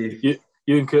 We'll see.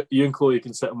 You and Chloe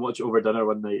can sit and watch it over dinner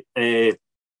one night.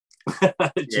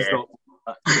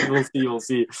 We'll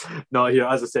see. No, here,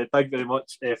 as I said, thank you very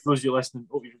much. For those of you listening,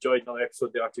 hope you've enjoyed another episode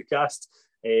of the R2Kast.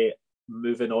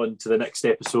 Moving on to the next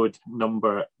episode,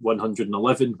 number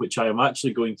 111, which I am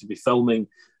actually going to be filming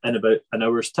in about an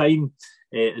hour's time,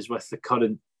 is with the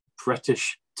current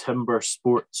British timber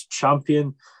sports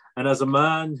champion. And as a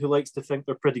man who likes to think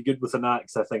they're pretty good with an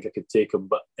axe, I think I could take him.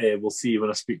 But we'll see when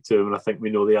I speak to him. And I think we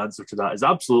know the answer to that is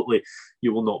absolutely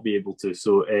you will not be able to.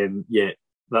 So,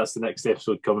 that's the next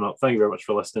episode coming up. Thank you very much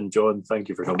for listening, John. Thank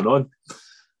you for coming on.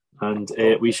 And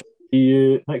we shall see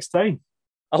you next time.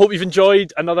 I hope you've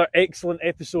enjoyed another excellent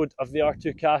episode of the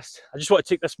R2Kast. I just want to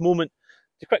take this moment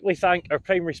to quickly thank our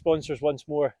primary sponsors once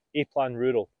more, A-Plan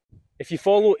Rural. If you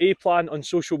follow A-Plan on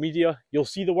social media, you'll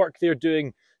see the work they're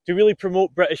doing to really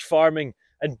promote British farming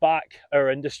and back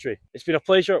our industry. It's been a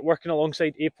pleasure working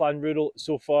alongside A-Plan Rural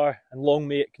so far, and long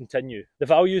may it continue. The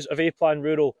values of A-Plan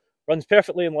Rural runs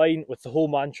perfectly in line with the whole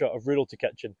mantra of Rural to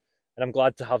Kitchen, and I'm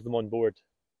glad to have them on board.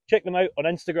 Check them out on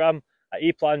Instagram at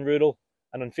A-Plan Rural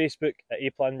and on Facebook at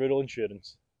A-Plan Rural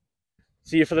Insurance.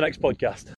 See you for the next podcast.